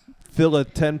to fill a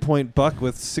 10-point buck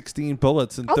with 16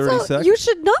 bullets in 30 seconds. You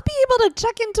should not be able to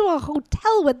check into a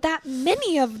hotel with that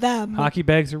many of them. Hockey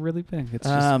bags are really big. It's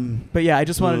just but yeah, I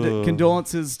just wanted to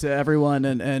condolences to everyone,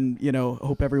 and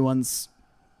hope everyone's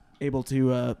able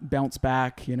to bounce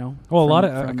back. Well,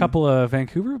 a couple of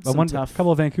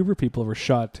Vancouver people were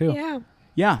shot too.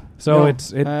 Yeah. So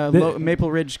Maple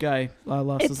Ridge guy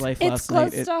lost his life last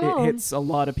night. It hits a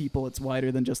lot of people. It's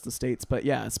wider than just the States, but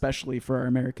yeah, especially for our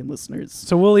American listeners.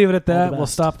 So we'll leave it at that. We'll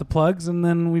stop the plugs, and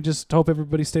then we just hope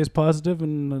everybody stays positive,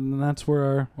 and that's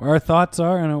where our thoughts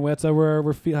are, and that's how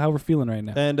we're feeling right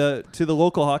now. And to the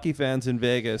local hockey fans in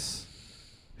Vegas,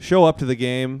 show up to the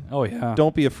game. Oh yeah.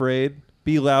 Don't be afraid.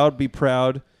 Be loud. Be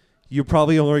proud. you're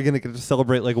probably only going to get to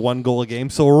celebrate like 1 goal a game.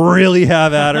 So really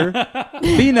have at her.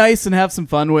 Be nice and have some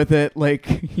fun with it.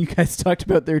 Like you guys talked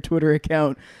about their Twitter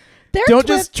account. Don't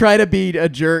just try to be a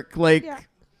jerk. Like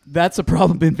that's a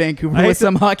problem in Vancouver with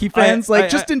some hockey fans.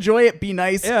 Just enjoy it. Be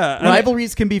nice. Yeah,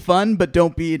 rivalries can be fun, but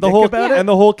don't be a dick about it. And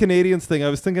the whole Canadians thing. I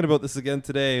was thinking about this again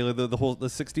today. The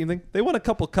 16 thing. They won a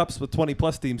couple cups with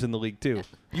 20+ teams in the league too.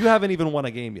 You haven't even won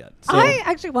a game yet. So I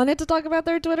actually wanted to talk about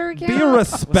their Twitter account. Be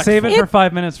respectful. Save it for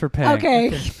 5 minutes for paying. Okay.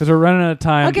 Because we're running out of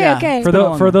time. Okay. For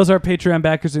those our Patreon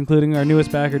backers, including our newest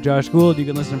backer, Josh Gould, you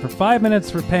can listen for 5 minutes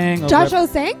for paying. Josh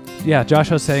Hosang? Yeah, Josh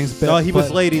Hosang's. No, he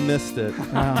was late. He missed it.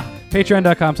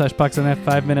 Patreon.com/pucksonnet.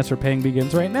 5 minutes for paying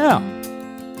begins right now.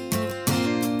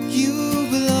 You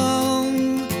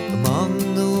belong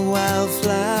among the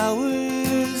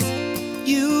wildflowers.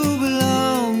 You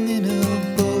belong in a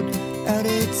boat out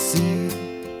at sea.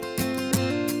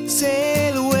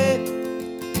 Sail away,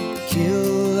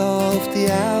 kill off the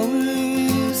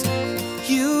hours.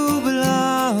 You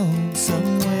belong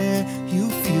somewhere you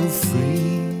feel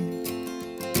free.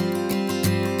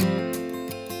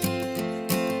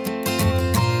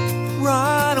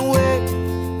 Run away,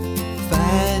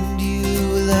 find you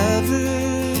a lover.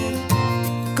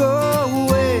 Go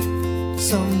away,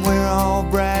 somewhere all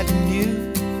bright and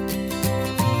new.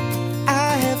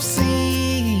 I have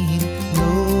seen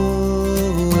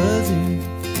no other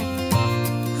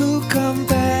who compares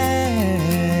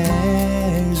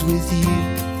with you.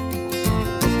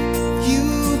 You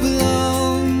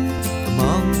belong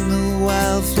among the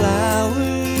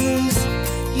wildflowers.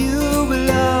 You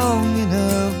belong in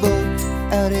a boat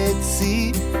out at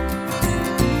sea.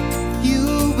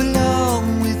 You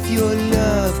belong with your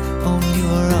love on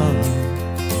your arm.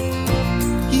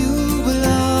 You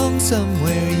belong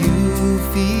somewhere you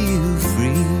feel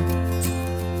free.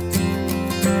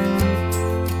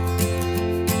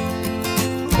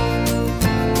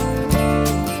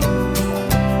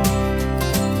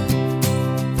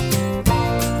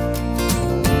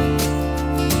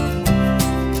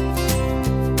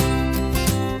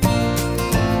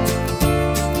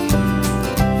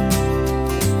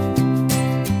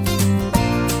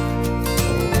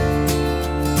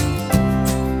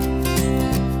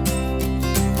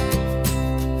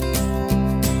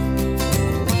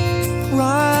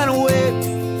 Run away,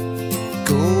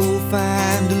 go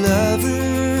find a lover.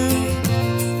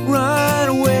 Run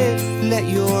away, let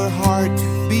your heart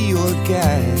be your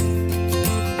guide.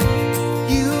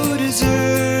 You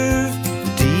deserve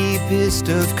the deepest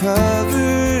of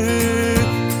cover.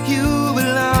 You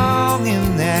belong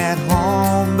in that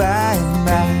home by and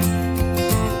by.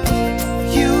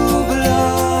 You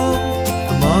belong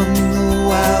among the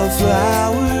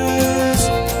wildflowers.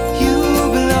 You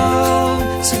belong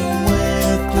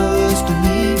somewhere close to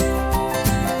me,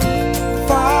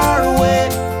 far away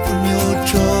from your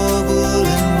trouble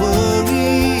and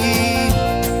worry.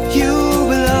 You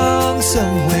belong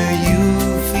somewhere you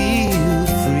feel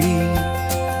free.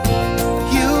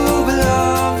 You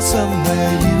belong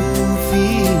somewhere you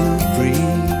feel